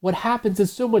 what happens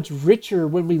is so much richer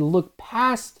when we look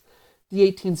past the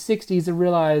 1860s and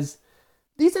realize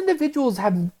these individuals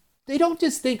they don't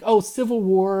just think, oh, Civil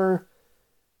War,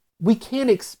 we can't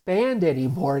expand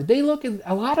anymore.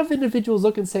 A lot of individuals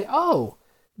look and say, oh,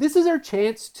 this is our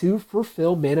chance to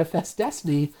fulfill manifest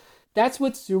destiny. That's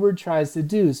what Seward tries to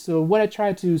do. So what I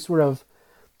try to sort of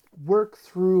work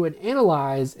through and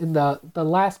analyze in the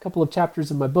last couple of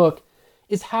chapters of my book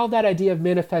is how that idea of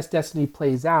manifest destiny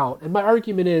plays out. And my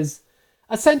argument is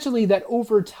essentially that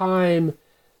over time,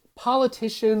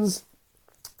 politicians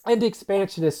and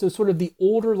expansionists, so sort of the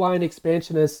older line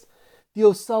expansionists, the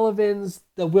O'Sullivans,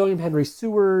 the William Henry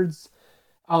Sewards,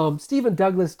 Stephen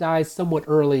Douglas dies somewhat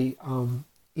early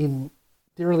in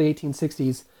the early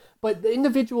 1860s, but the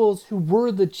individuals who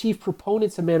were the chief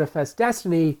proponents of manifest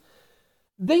destiny,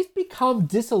 they've become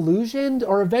disillusioned,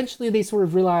 or eventually they sort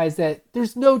of realize that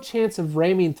there's no chance of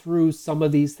ramming through some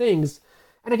of these things.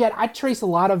 And again, I trace a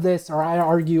lot of this, or I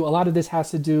argue a lot of this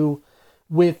has to do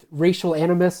with racial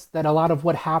animus, that a lot of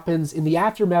what happens in the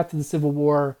aftermath of the Civil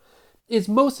War is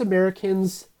most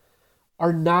Americans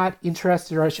are not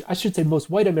interested, or I should say most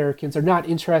white Americans are not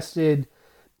interested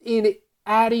in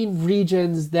adding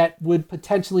regions that would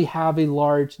potentially have a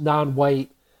large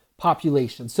non-white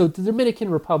population. So the Dominican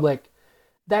Republic,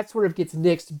 that sort of gets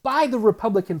nixed by the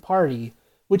Republican Party,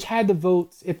 which had the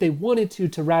votes if they wanted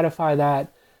to ratify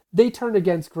that. They turn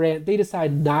against Grant. They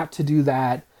decide not to do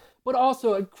that. But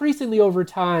also, increasingly over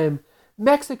time,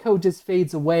 Mexico just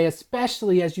fades away,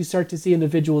 especially as you start to see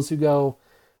individuals who go,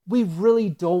 we really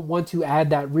don't want to add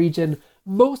that region.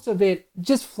 Most of it,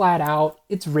 just flat out,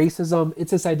 it's racism. It's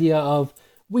this idea of,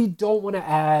 we don't want to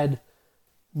add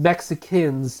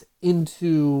Mexicans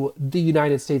into the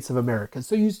United States of America.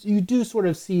 So you do sort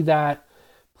of see that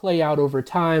play out over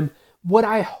time. What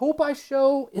I hope I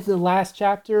show in the last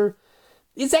chapter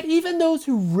is that even those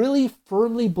who really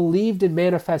firmly believed in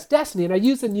manifest destiny, and I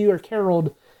use the New York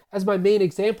Herald as my main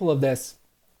example of this,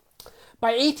 by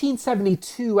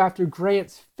 1872, after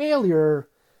Grant's failure,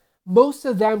 most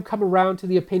of them come around to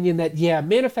the opinion that, yeah,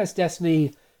 manifest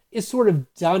destiny is sort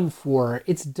of done for.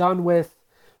 It's done with.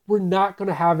 We're not going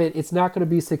to have it. It's not going to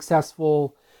be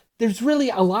successful. There's really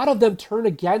a lot of them turn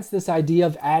against this idea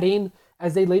of adding,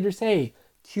 as they later say,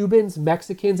 Cubans,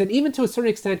 Mexicans, and even to a certain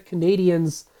extent,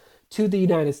 Canadians to the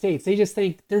United States. They just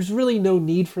think there's really no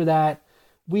need for that.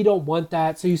 We don't want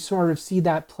that. So you sort of see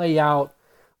that play out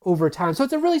over time. So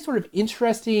it's a really sort of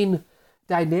interesting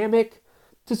dynamic.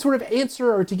 To sort of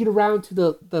answer or to get around to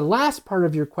the last part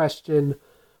of your question,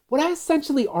 what I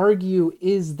essentially argue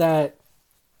is that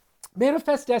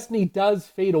manifest destiny does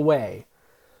fade away.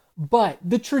 But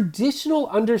the traditional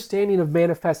understanding of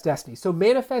manifest destiny, so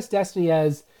manifest destiny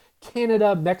as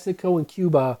Canada, Mexico, and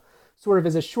Cuba, sort of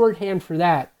as a shorthand for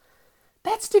that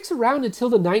sticks around until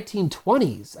the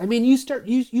 1920s. I mean,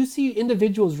 you see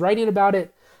individuals writing about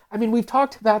it. I mean, we've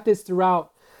talked about this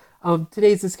throughout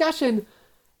today's discussion.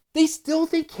 They still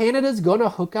think Canada's going to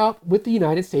hook up with the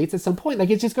United States at some point. Like,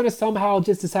 it's just going to somehow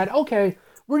just decide, okay,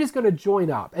 we're just going to join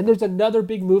up. And there's another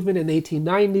big movement in the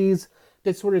 1890s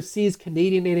that sort of sees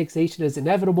Canadian annexation as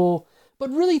inevitable.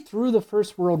 But really through the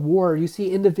First World War, you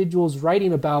see individuals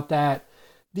writing about that,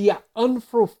 the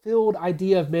unfulfilled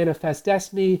idea of manifest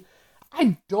destiny.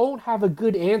 I don't have a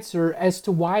good answer as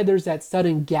to why there's that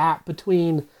sudden gap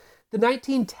between the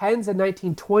 1910s and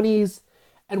 1920s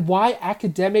and why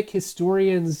academic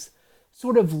historians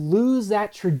sort of lose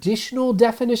that traditional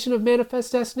definition of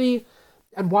manifest destiny,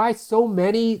 and why so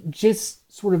many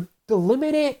just sort of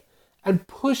delimit it and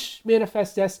push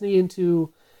manifest destiny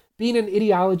into being an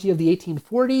ideology of the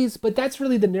 1840s. But that's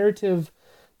really the narrative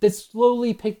that's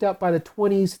slowly picked up by the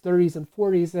 20s, 30s, and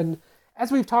 40s. And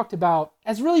as we've talked about,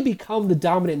 has really become the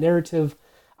dominant narrative.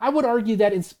 I would argue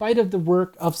that in spite of the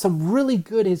work of some really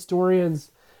good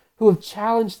historians who have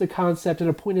challenged the concept and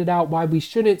have pointed out why we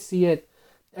shouldn't see it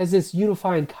as this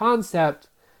unifying concept,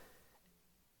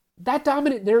 that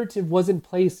dominant narrative was in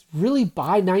place really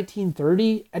by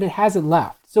 1930, and it hasn't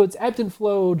left. So it's ebbed and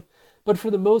flowed, but for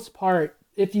the most part,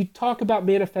 if you talk about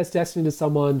manifest destiny to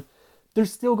someone, they're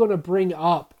still going to bring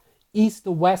up east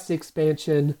to west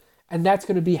expansion, and that's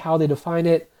going to be how they define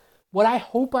it. What I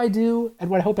hope I do, and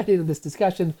what I hope I did in this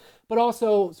discussion, but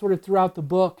also sort of throughout the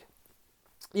book,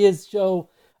 is show,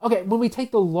 okay, when we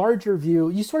take the larger view,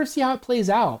 you sort of see how it plays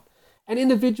out. And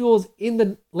individuals in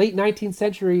the late 19th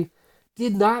century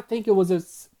did not think it was a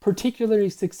particularly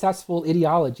successful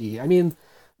ideology. I mean,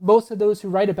 most of those who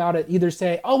write about it either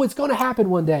say, oh, it's going to happen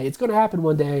one day, it's going to happen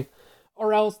one day,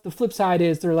 or else the flip side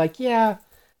is they're like, yeah,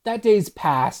 that day's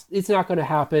past, it's not going to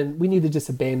happen, we need to just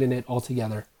abandon it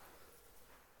altogether.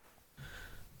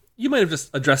 You might have just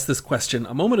addressed this question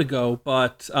a moment ago,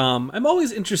 but I'm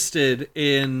always interested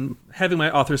in having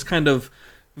my authors kind of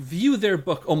view their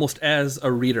book almost as a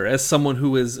reader, as someone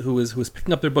who is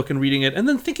picking up their book and reading it, and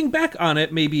then thinking back on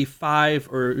it maybe 5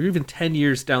 or even 10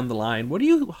 years down the line. What do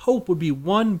you hope would be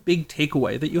one big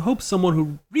takeaway that you hope someone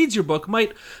who reads your book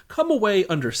might come away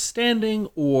understanding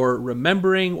or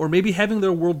remembering, or maybe having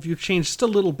their worldview change just a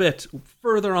little bit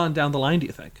further on down the line, do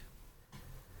you think?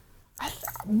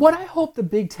 What I hope the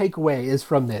big takeaway is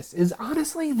from this is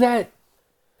honestly that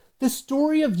the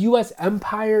story of U.S.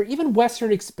 empire, even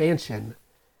Western expansion,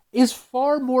 is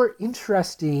far more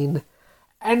interesting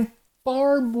and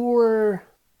far more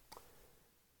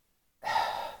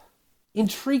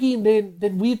intriguing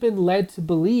than we've been led to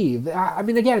believe. I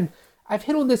mean, again, I've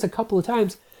hit on this a couple of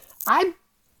times. I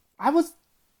was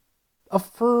a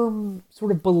firm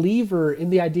sort of believer in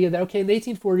the idea that, okay, in the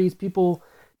 1840s, people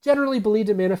generally believed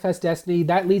in manifest destiny.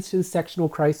 That leads to the sectional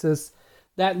crisis.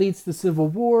 That leads to the Civil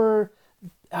War.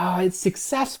 It's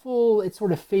successful. It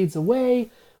sort of fades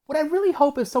away. What I really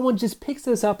hope is someone just picks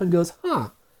this up and goes,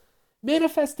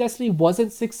 manifest destiny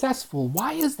wasn't successful.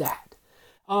 Why is that?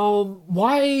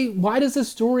 Why does this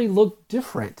story look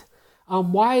different?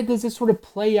 Why does this sort of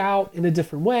play out in a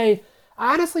different way?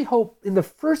 I honestly hope in the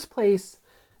first place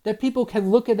that people can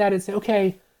look at that and say,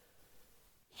 okay,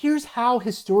 here's how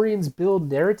historians build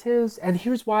narratives, and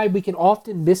here's why we can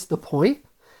often miss the point.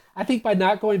 I think by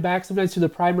not going back sometimes to the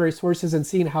primary sources and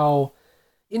seeing how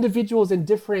individuals in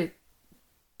different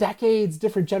decades,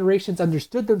 different generations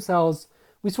understood themselves,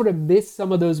 we sort of miss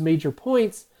some of those major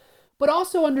points, but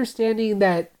also understanding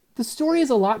that the story is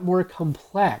a lot more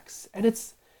complex, and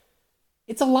it's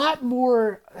a lot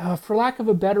more, for lack of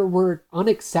a better word,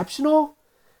 unexceptional.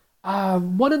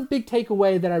 One big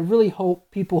takeaway that I really hope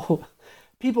people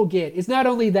get is not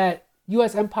only that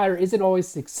U.S. empire isn't always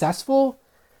successful,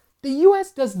 the U.S.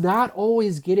 does not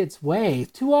always get its way.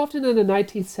 Too often in the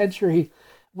 19th century,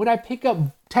 when I pick up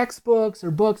textbooks or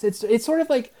books, it's sort of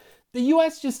like the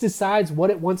U.S. just decides what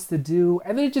it wants to do,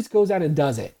 and then it just goes out and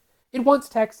does it. It wants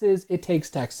Texas, it takes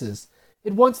Texas.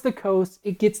 It wants the coast,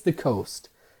 it gets the coast.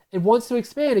 It wants to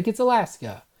expand, it gets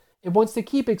Alaska. It wants to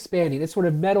keep expanding. It sort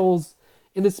of meddles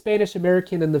in the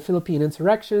Spanish-American and the Philippine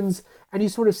insurrections, and you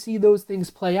sort of see those things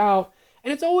play out.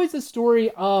 And it's always a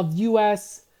story of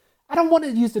U.S., I don't want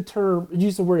to use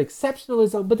the word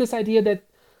exceptionalism, but this idea that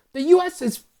the U.S.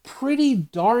 is pretty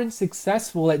darn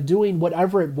successful at doing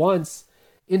whatever it wants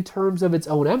in terms of its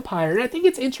own empire. And I think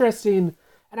it's interesting,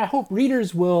 and I hope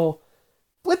readers will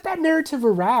flip that narrative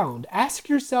around. Ask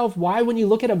yourself why, when you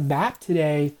look at a map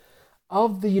today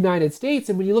of the United States,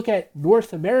 and when you look at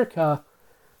North America,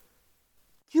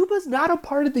 Cuba's not a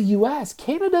part of the U.S.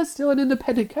 Canada's still an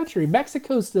independent country.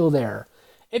 Mexico's still there.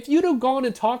 If you'd have gone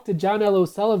and talked to John L.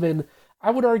 O'Sullivan,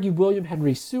 I would argue William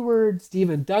Henry Seward,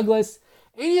 Stephen Douglas,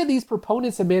 any of these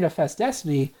proponents of manifest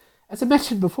destiny, as I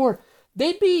mentioned before,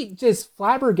 they'd be just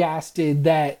flabbergasted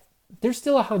that there's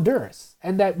still a Honduras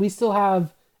and that we still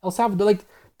have El Salvador. Like,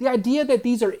 the idea that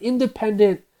these are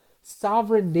independent,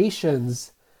 sovereign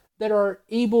nations that are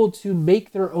able to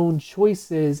make their own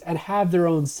choices and have their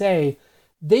own say,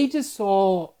 they just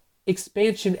saw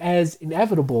expansion as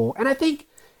inevitable. And I think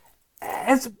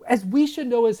as we should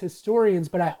know as historians,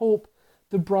 but I hope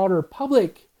the broader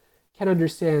public can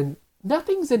understand,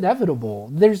 nothing's inevitable.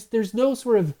 There's no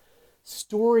sort of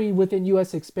story within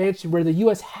U.S. expansion where the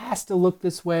U.S. has to look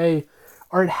this way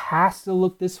or it has to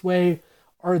look this way,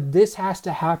 or this has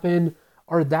to happen,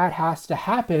 or that has to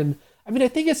happen. I mean, I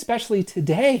think especially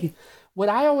today, what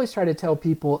I always try to tell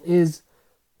people is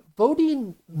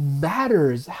voting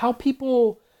matters. How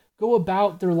people go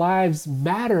about their lives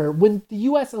matter. When the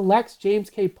U.S. elects James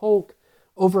K. Polk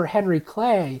over Henry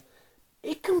Clay,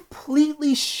 it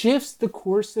completely shifts the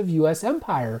course of U.S.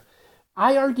 empire.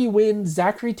 I argue when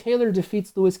Zachary Taylor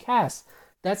defeats Lewis Cass,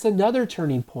 that's another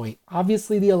turning point.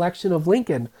 Obviously, the election of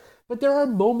Lincoln. But there are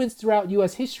moments throughout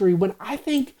U.S. history when I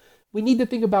think we need to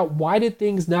think about why did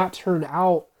things not turn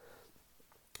out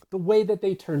the way that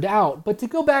they turned out. But to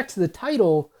go back to the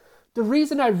title, the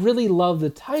reason I really love the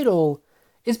title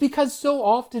is because so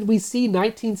often we see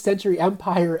 19th century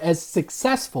empire as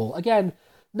successful. Again,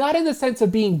 not in the sense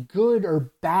of being good or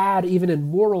bad, even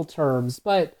in moral terms,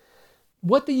 but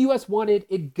what the U.S. wanted,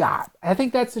 it got. I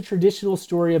think that's the traditional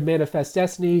story of Manifest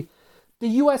Destiny. The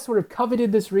U.S. sort of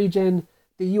coveted this region.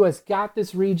 The U.S. got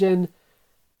this region.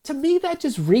 To me, that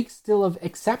just reeks still of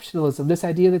exceptionalism. This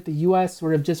idea that the U.S.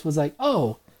 sort of just was like,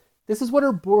 oh, this is what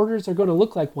our borders are going to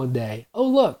look like one day. Oh,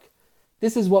 look,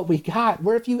 this is what we got.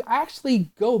 Where if you actually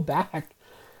go back,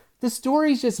 the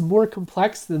story is just more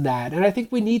complex than that. And I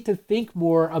think we need to think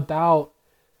more about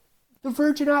the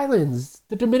Virgin Islands,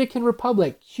 the Dominican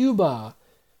Republic, Cuba,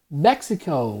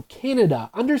 Mexico, Canada.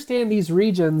 Understand these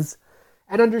regions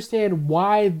and understand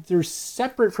why they're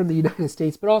separate from the United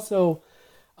States, but also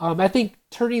I think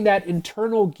turning that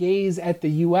internal gaze at the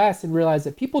U.S. and realize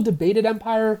that people debated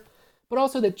empire, but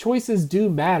also that choices do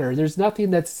matter. There's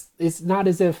nothing it's not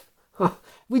as if,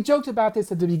 we joked about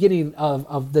this at the beginning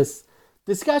of this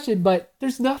discussion, but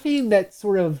there's nothing that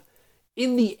sort of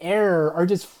in the air or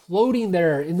just floating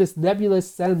there in this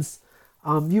nebulous sense.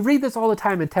 You read this all the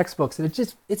time in textbooks,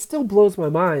 and it still blows my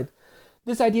mind.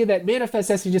 This idea that Manifest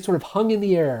Destiny just sort of hung in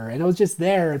the air, and it was just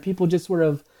there, and people just sort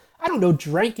of, I don't know,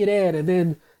 drank it in, and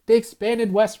then they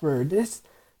expanded westward.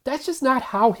 That's just not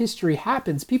how history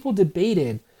happens. People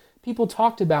debated, people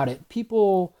talked about it,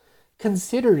 people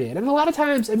considered it. And a lot of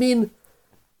times, I mean,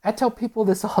 I tell people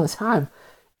this all the time.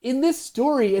 In this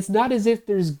story, it's not as if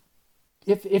there's,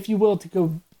 if you will, to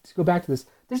go back to this,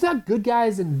 there's not good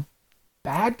guys and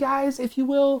bad guys, if you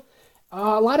will.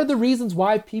 A lot of the reasons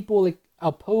why people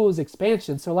oppose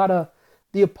expansion, so a lot of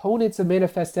the opponents of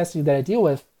Manifest Destiny that I deal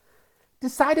with,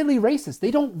 decidedly racist.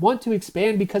 They don't want to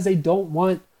expand because they don't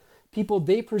want people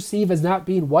they perceive as not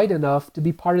being white enough to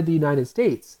be part of the United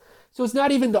States. So it's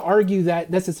not even to argue that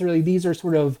necessarily these are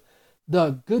sort of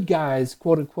the good guys,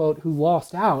 quote unquote, who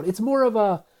lost out. It's more of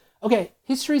a, okay,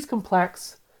 history's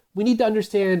complex. We need to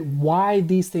understand why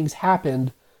these things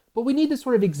happened, but we need to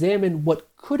sort of examine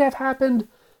what could have happened,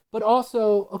 but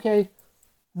also, okay,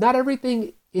 not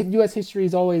everything in U.S. history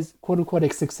is always, quote unquote,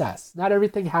 a success. Not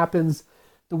everything happens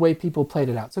the way people played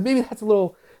it out. So maybe that's a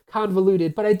little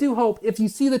convoluted, but I do hope if you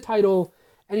see the title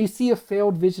and you see a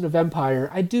failed vision of empire,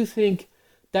 I do think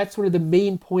that's sort of the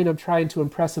main point I'm trying to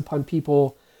impress upon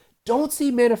people. Don't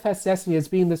see Manifest Destiny as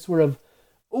being this sort of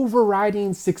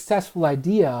overriding successful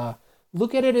idea.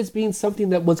 Look at it as being something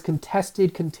that was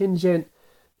contested, contingent,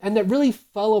 and that really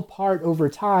fell apart over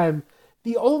time.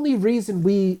 The only reason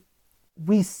we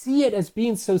see it as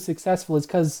being so successful is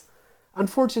because,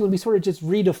 unfortunately, we sort of just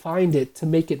redefined it to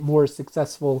make it more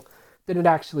successful than it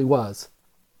actually was.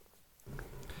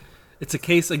 It's a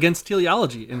case against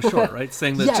teleology, in short, right?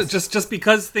 Saying that Yes. just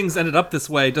because things ended up this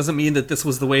way doesn't mean that this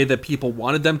was the way that people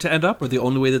wanted them to end up or the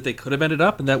only way that they could have ended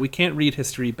up, and that we can't read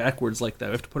history backwards like that.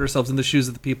 We have to put ourselves in the shoes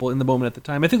of the people in the moment at the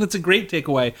time. I think that's a great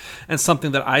takeaway and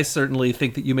something that I certainly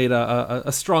think that you made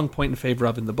a strong point in favor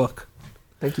of in the book.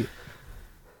 Thank you.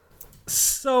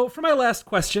 So for my last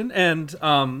question, and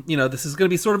this is going to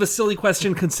be sort of a silly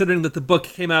question considering that the book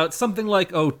came out something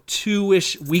like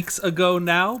 2-ish weeks ago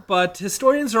now, but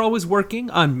historians are always working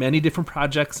on many different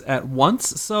projects at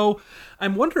once. So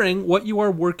I'm wondering what you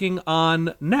are working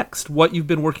on next, what you've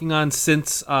been working on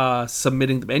since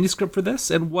submitting the manuscript for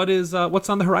this, and what's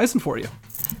on the horizon for you.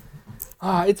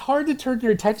 It's hard to turn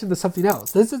your attention to something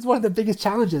else. This is one of the biggest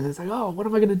challenges. It's like, oh, what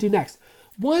am I going to do next?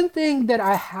 One thing that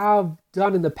I have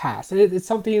done in the past, and it's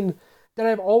something that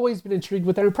I've always been intrigued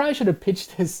with, and I probably should have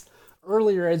pitched this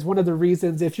earlier as one of the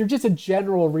reasons, if you're just a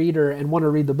general reader and want to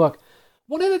read the book,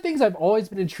 one of the things I've always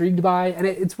been intrigued by, and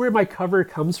it's where my cover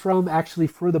comes from actually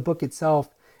for the book itself.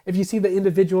 If you see the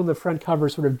individual in the front cover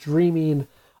sort of dreaming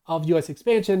of U.S.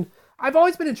 expansion, I've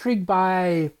always been intrigued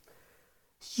by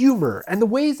humor and the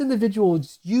ways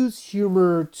individuals use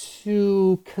humor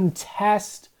to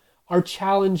contest or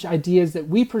challenge ideas that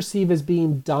we perceive as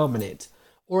being dominant,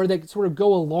 or that sort of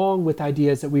go along with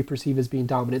ideas that we perceive as being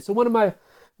dominant. So one of my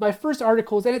my first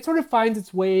articles, and it sort of finds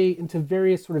its way into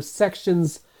various sort of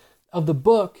sections of the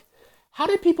book. How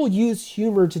did people use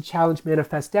humor to challenge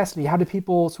manifest destiny? How did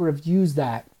people sort of use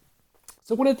that?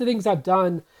 So one of the things I've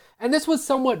done, and this was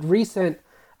somewhat recent,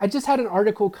 I just had an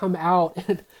article come out,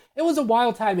 and it was a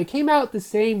wild time. It came out the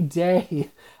same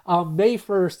day, May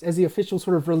 1st, as the official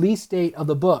sort of release date of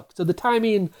the book. So the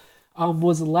timing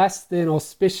was less than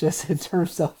auspicious in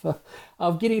terms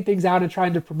of getting things out and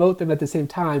trying to promote them at the same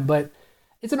time. But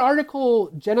it's an article,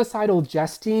 Genocidal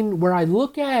Jesting, where I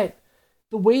look at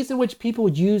the ways in which people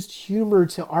used humor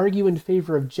to argue in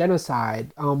favor of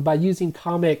genocide by using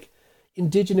comic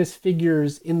indigenous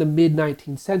figures in the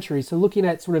mid-19th century. So looking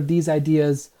at sort of these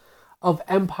ideas of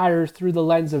empire through the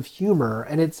lens of humor.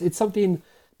 And it's something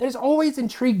that has always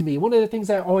intrigued me. One of the things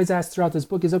I always ask throughout this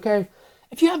book is, okay,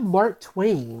 if you have Mark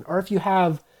Twain, or if you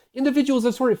have individuals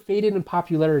that sort of faded in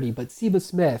popularity, but Seba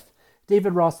Smith,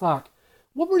 David Ross Locke,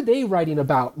 what were they writing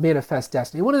about manifest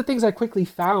destiny? One of the things I quickly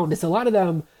found is a lot of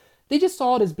them, they just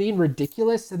saw it as being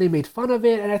ridiculous and they made fun of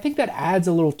it. And I think that adds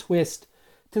a little twist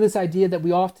to this idea that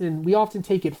we often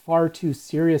take it far too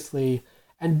seriously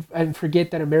and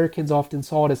forget that Americans often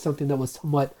saw it as something that was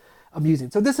somewhat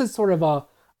amusing. So this is sort of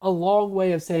a long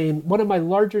way of saying one of my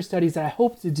larger studies that I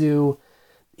hope to do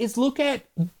is look at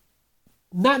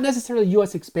not necessarily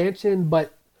U.S. expansion,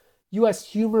 but U.S.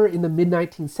 humor in the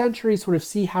mid-19th century, sort of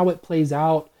see how it plays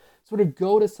out, sort of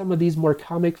go to some of these more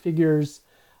comic figures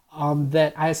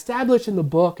that I establish in the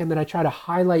book and that I try to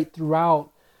highlight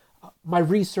throughout my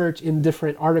research in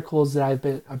different articles that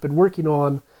I've been working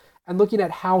on, and looking at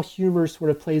how humor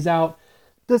sort of plays out.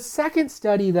 The second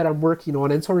study that I'm working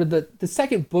on, and sort of the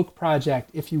second book project,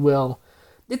 if you will,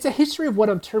 it's a history of what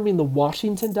I'm terming the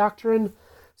Washington Doctrine.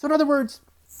 So in other words,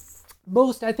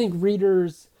 most, I think,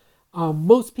 readers,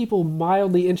 most people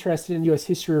mildly interested in U.S.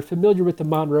 history are familiar with the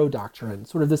Monroe Doctrine,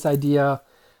 sort of this idea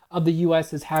of the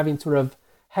U.S. as having sort of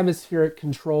hemispheric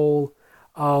control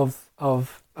of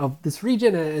this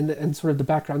region and sort of the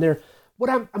background there. What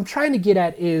I'm trying to get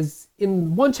at is,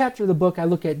 in one chapter of the book, I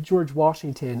look at George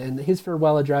Washington and his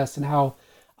farewell address and how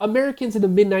Americans in the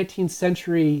mid-19th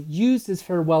century used his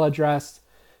farewell address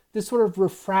to sort of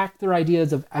refract their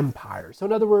ideas of empire. So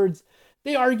in other words,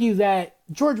 they argue that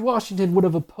George Washington would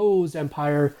have opposed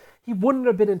empire. He wouldn't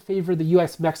have been in favor of the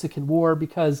U.S.-Mexican War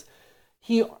because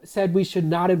he said we should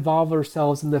not involve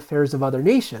ourselves in the affairs of other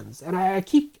nations. And I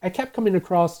kept coming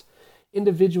across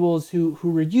individuals who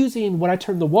were using what I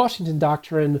term the Washington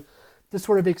Doctrine to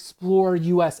sort of explore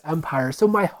U.S. empire. So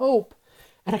my hope,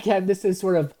 and again, this is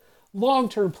sort of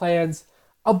long-term plans,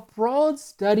 a broad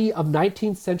study of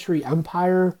 19th century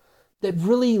empire that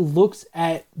really looks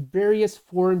at various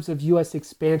forms of U.S.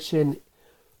 expansion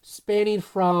spanning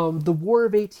from the War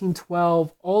of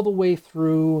 1812 all the way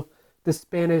through the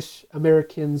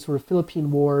Spanish-American sort of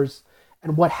Philippine Wars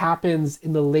and what happens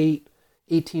in the late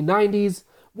 1890s.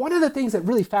 One of the things that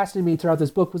really fascinated me throughout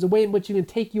this book was the way in which you can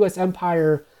take U.S.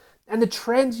 empire and the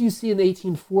trends you see in the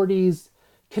 1840s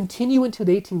continue into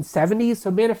the 1870s.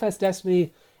 So Manifest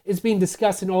Destiny is being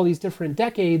discussed in all these different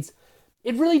decades.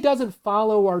 It really doesn't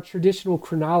follow our traditional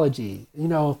chronology. You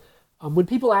know, when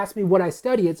people ask me what I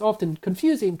study, it's often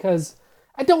confusing because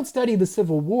I don't study the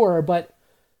Civil War, but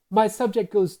my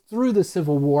subject goes through the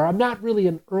Civil War. I'm not really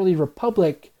an early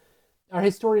republic or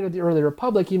historian of the early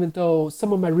republic, even though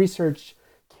some of my research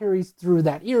carries through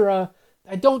that era.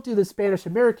 I don't do the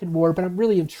Spanish-American War, but I'm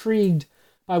really intrigued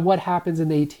by what happens in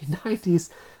the 1890s.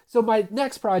 So my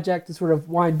next project, to sort of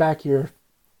wind back here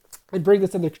and bring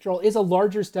this under control, is a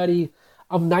larger study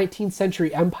of 19th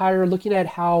century empire, looking at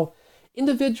how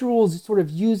individuals sort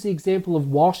of use the example of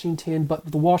Washington,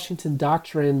 but the Washington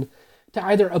Doctrine, to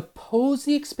either oppose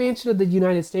the expansion of the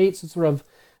United States, so sort of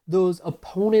those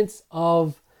opponents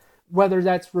of whether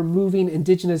that's removing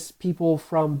indigenous people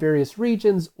from various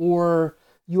regions or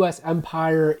U.S.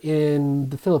 empire in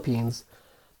the Philippines,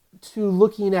 to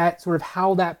looking at sort of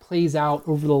how that plays out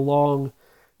over the long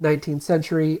 19th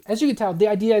century. As you can tell, the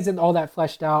idea isn't all that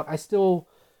fleshed out.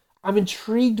 I'm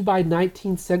intrigued by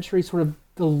 19th century, sort of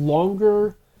the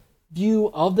longer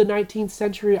view of the 19th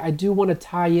century. I do want to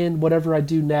tie in whatever I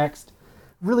do next,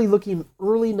 really looking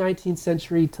early 19th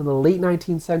century to the late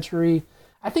 19th century.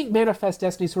 I think Manifest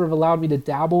Destiny sort of allowed me to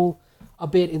dabble a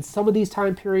bit in some of these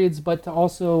time periods, but to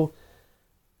also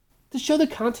to show the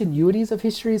continuities of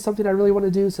history is something I really want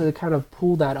to do, so to kind of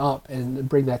pull that up and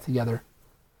bring that together.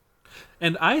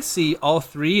 And I see all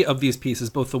three of these pieces,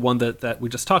 both the one that we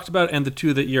just talked about and the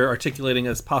two that you're articulating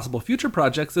as possible future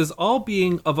projects, as all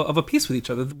being of a piece with each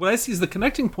other. What I see as the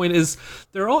connecting point is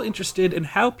they're all interested in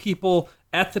how people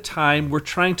at the time were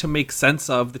trying to make sense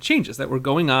of the changes that were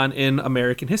going on in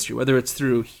American history, whether it's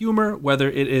through humor, whether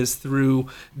it is through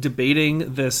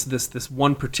debating this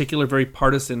one particular very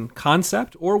partisan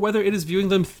concept, or whether it is viewing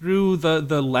them through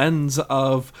the lens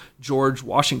of George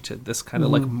Washington, this kind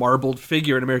of like marbled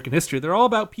figure in American history. They're all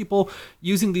about people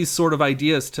using these sort of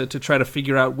ideas to try to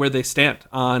figure out where they stand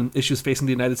on issues facing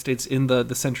the United States in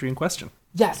the century in question.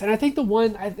 Yes, and I think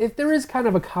if there is kind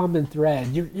of a common thread,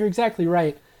 you're exactly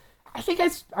right. I think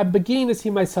I'm beginning to see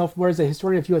myself more as a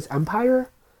historian of U.S. empire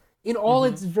in all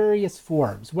its various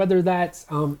forms, whether that's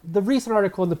the recent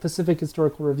article in the Pacific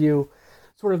Historical Review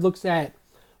sort of looks at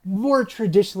more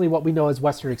traditionally what we know as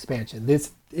Western expansion.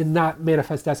 This in not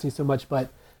Manifest Destiny so much, but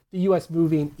the U.S.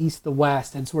 moving east to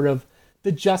west and sort of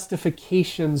the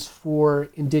justifications for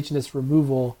indigenous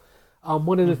removal.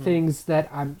 One of the things that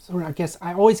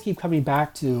I always keep coming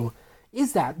back to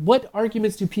is that what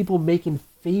arguments do people make in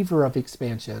favor of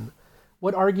expansion?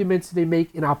 What arguments do they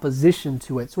make in opposition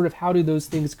to it? Sort of how do those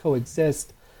things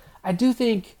coexist? I do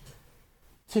think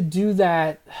to do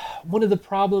that, one of the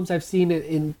problems I've seen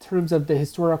in terms of the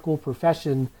historical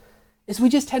profession is we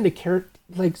just tend to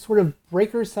sort of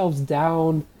break ourselves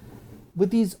down with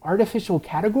these artificial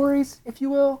categories, if you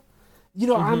will. You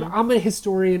know, I'm a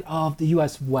historian of the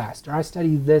U.S. West, or I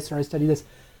study this, or I study this.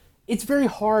 It's very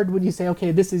hard when you say,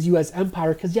 okay, this is U.S.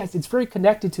 empire, because yes, it's very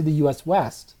connected to the U.S.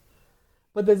 West.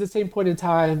 But at the same point in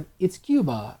time, it's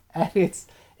Cuba, and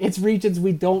it's regions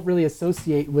we don't really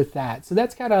associate with that. So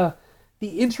that's kind of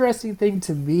the interesting thing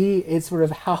to me is sort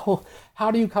of how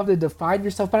do you come to define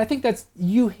yourself? But I think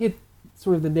you hit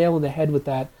sort of the nail on the head with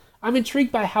that. I'm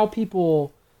intrigued by how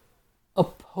people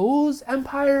oppose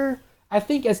empire. I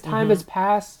think as time has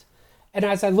passed, and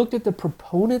as I looked at the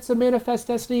proponents of Manifest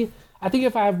Destiny, I think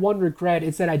if I have one regret,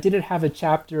 it's that I didn't have a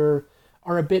chapter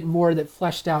or a bit more that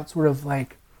fleshed out sort of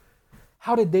like,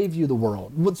 how did they view the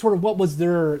world? What was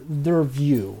their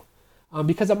view?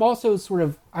 Because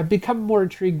I've become more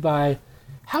intrigued by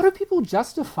how do people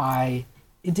justify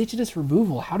indigenous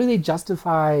removal? How do they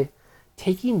justify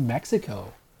taking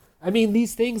Mexico? I mean,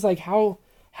 these things like how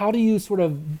do you sort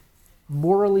of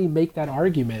morally make that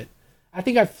argument? I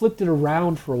think I flipped it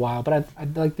around for a while, but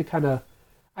I'd like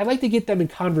to get them in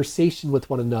conversation with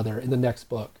one another in the next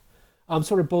book.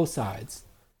 Sort of both sides.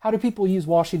 How do people use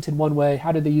Washington one way?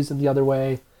 How do they use him the other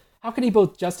way? How can he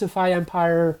both justify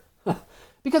empire?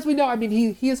 Because we know, I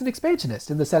mean, he is an expansionist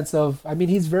in the sense of, I mean,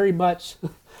 he's very much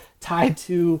tied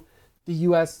to the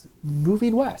U.S.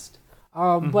 moving west.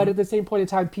 But at the same point in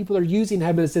time, people are using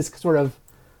him as this sort of,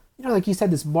 you know, like you said,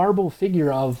 this marble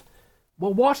figure of,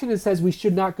 well, Washington says we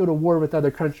should not go to war with other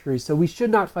countries, so we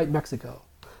should not fight Mexico.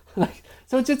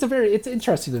 So it's just it's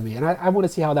interesting to me, and I want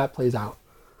to see how that plays out.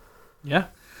 Yeah.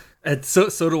 And so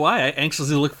do I. I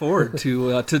anxiously look forward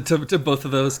to both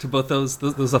of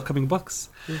those upcoming books.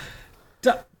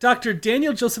 Dr.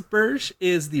 Daniel Joseph Burge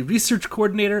is the research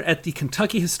coordinator at the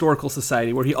Kentucky Historical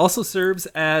Society, where he also serves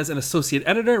as an associate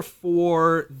editor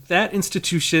for that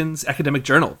institution's academic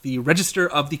journal, the Register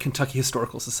of the Kentucky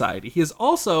Historical Society. He is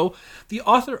also the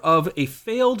author of A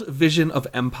Failed Vision of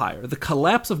Empire, The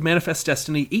Collapse of Manifest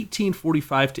Destiny,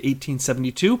 1845 to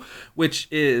 1872, which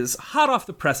is hot off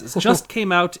the presses. Just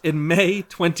came out in May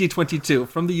 2022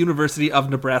 from the University of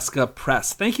Nebraska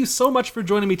Press. Thank you so much for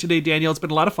joining me today, Daniel. It's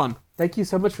been a lot of fun. Thank you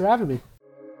so much for having me.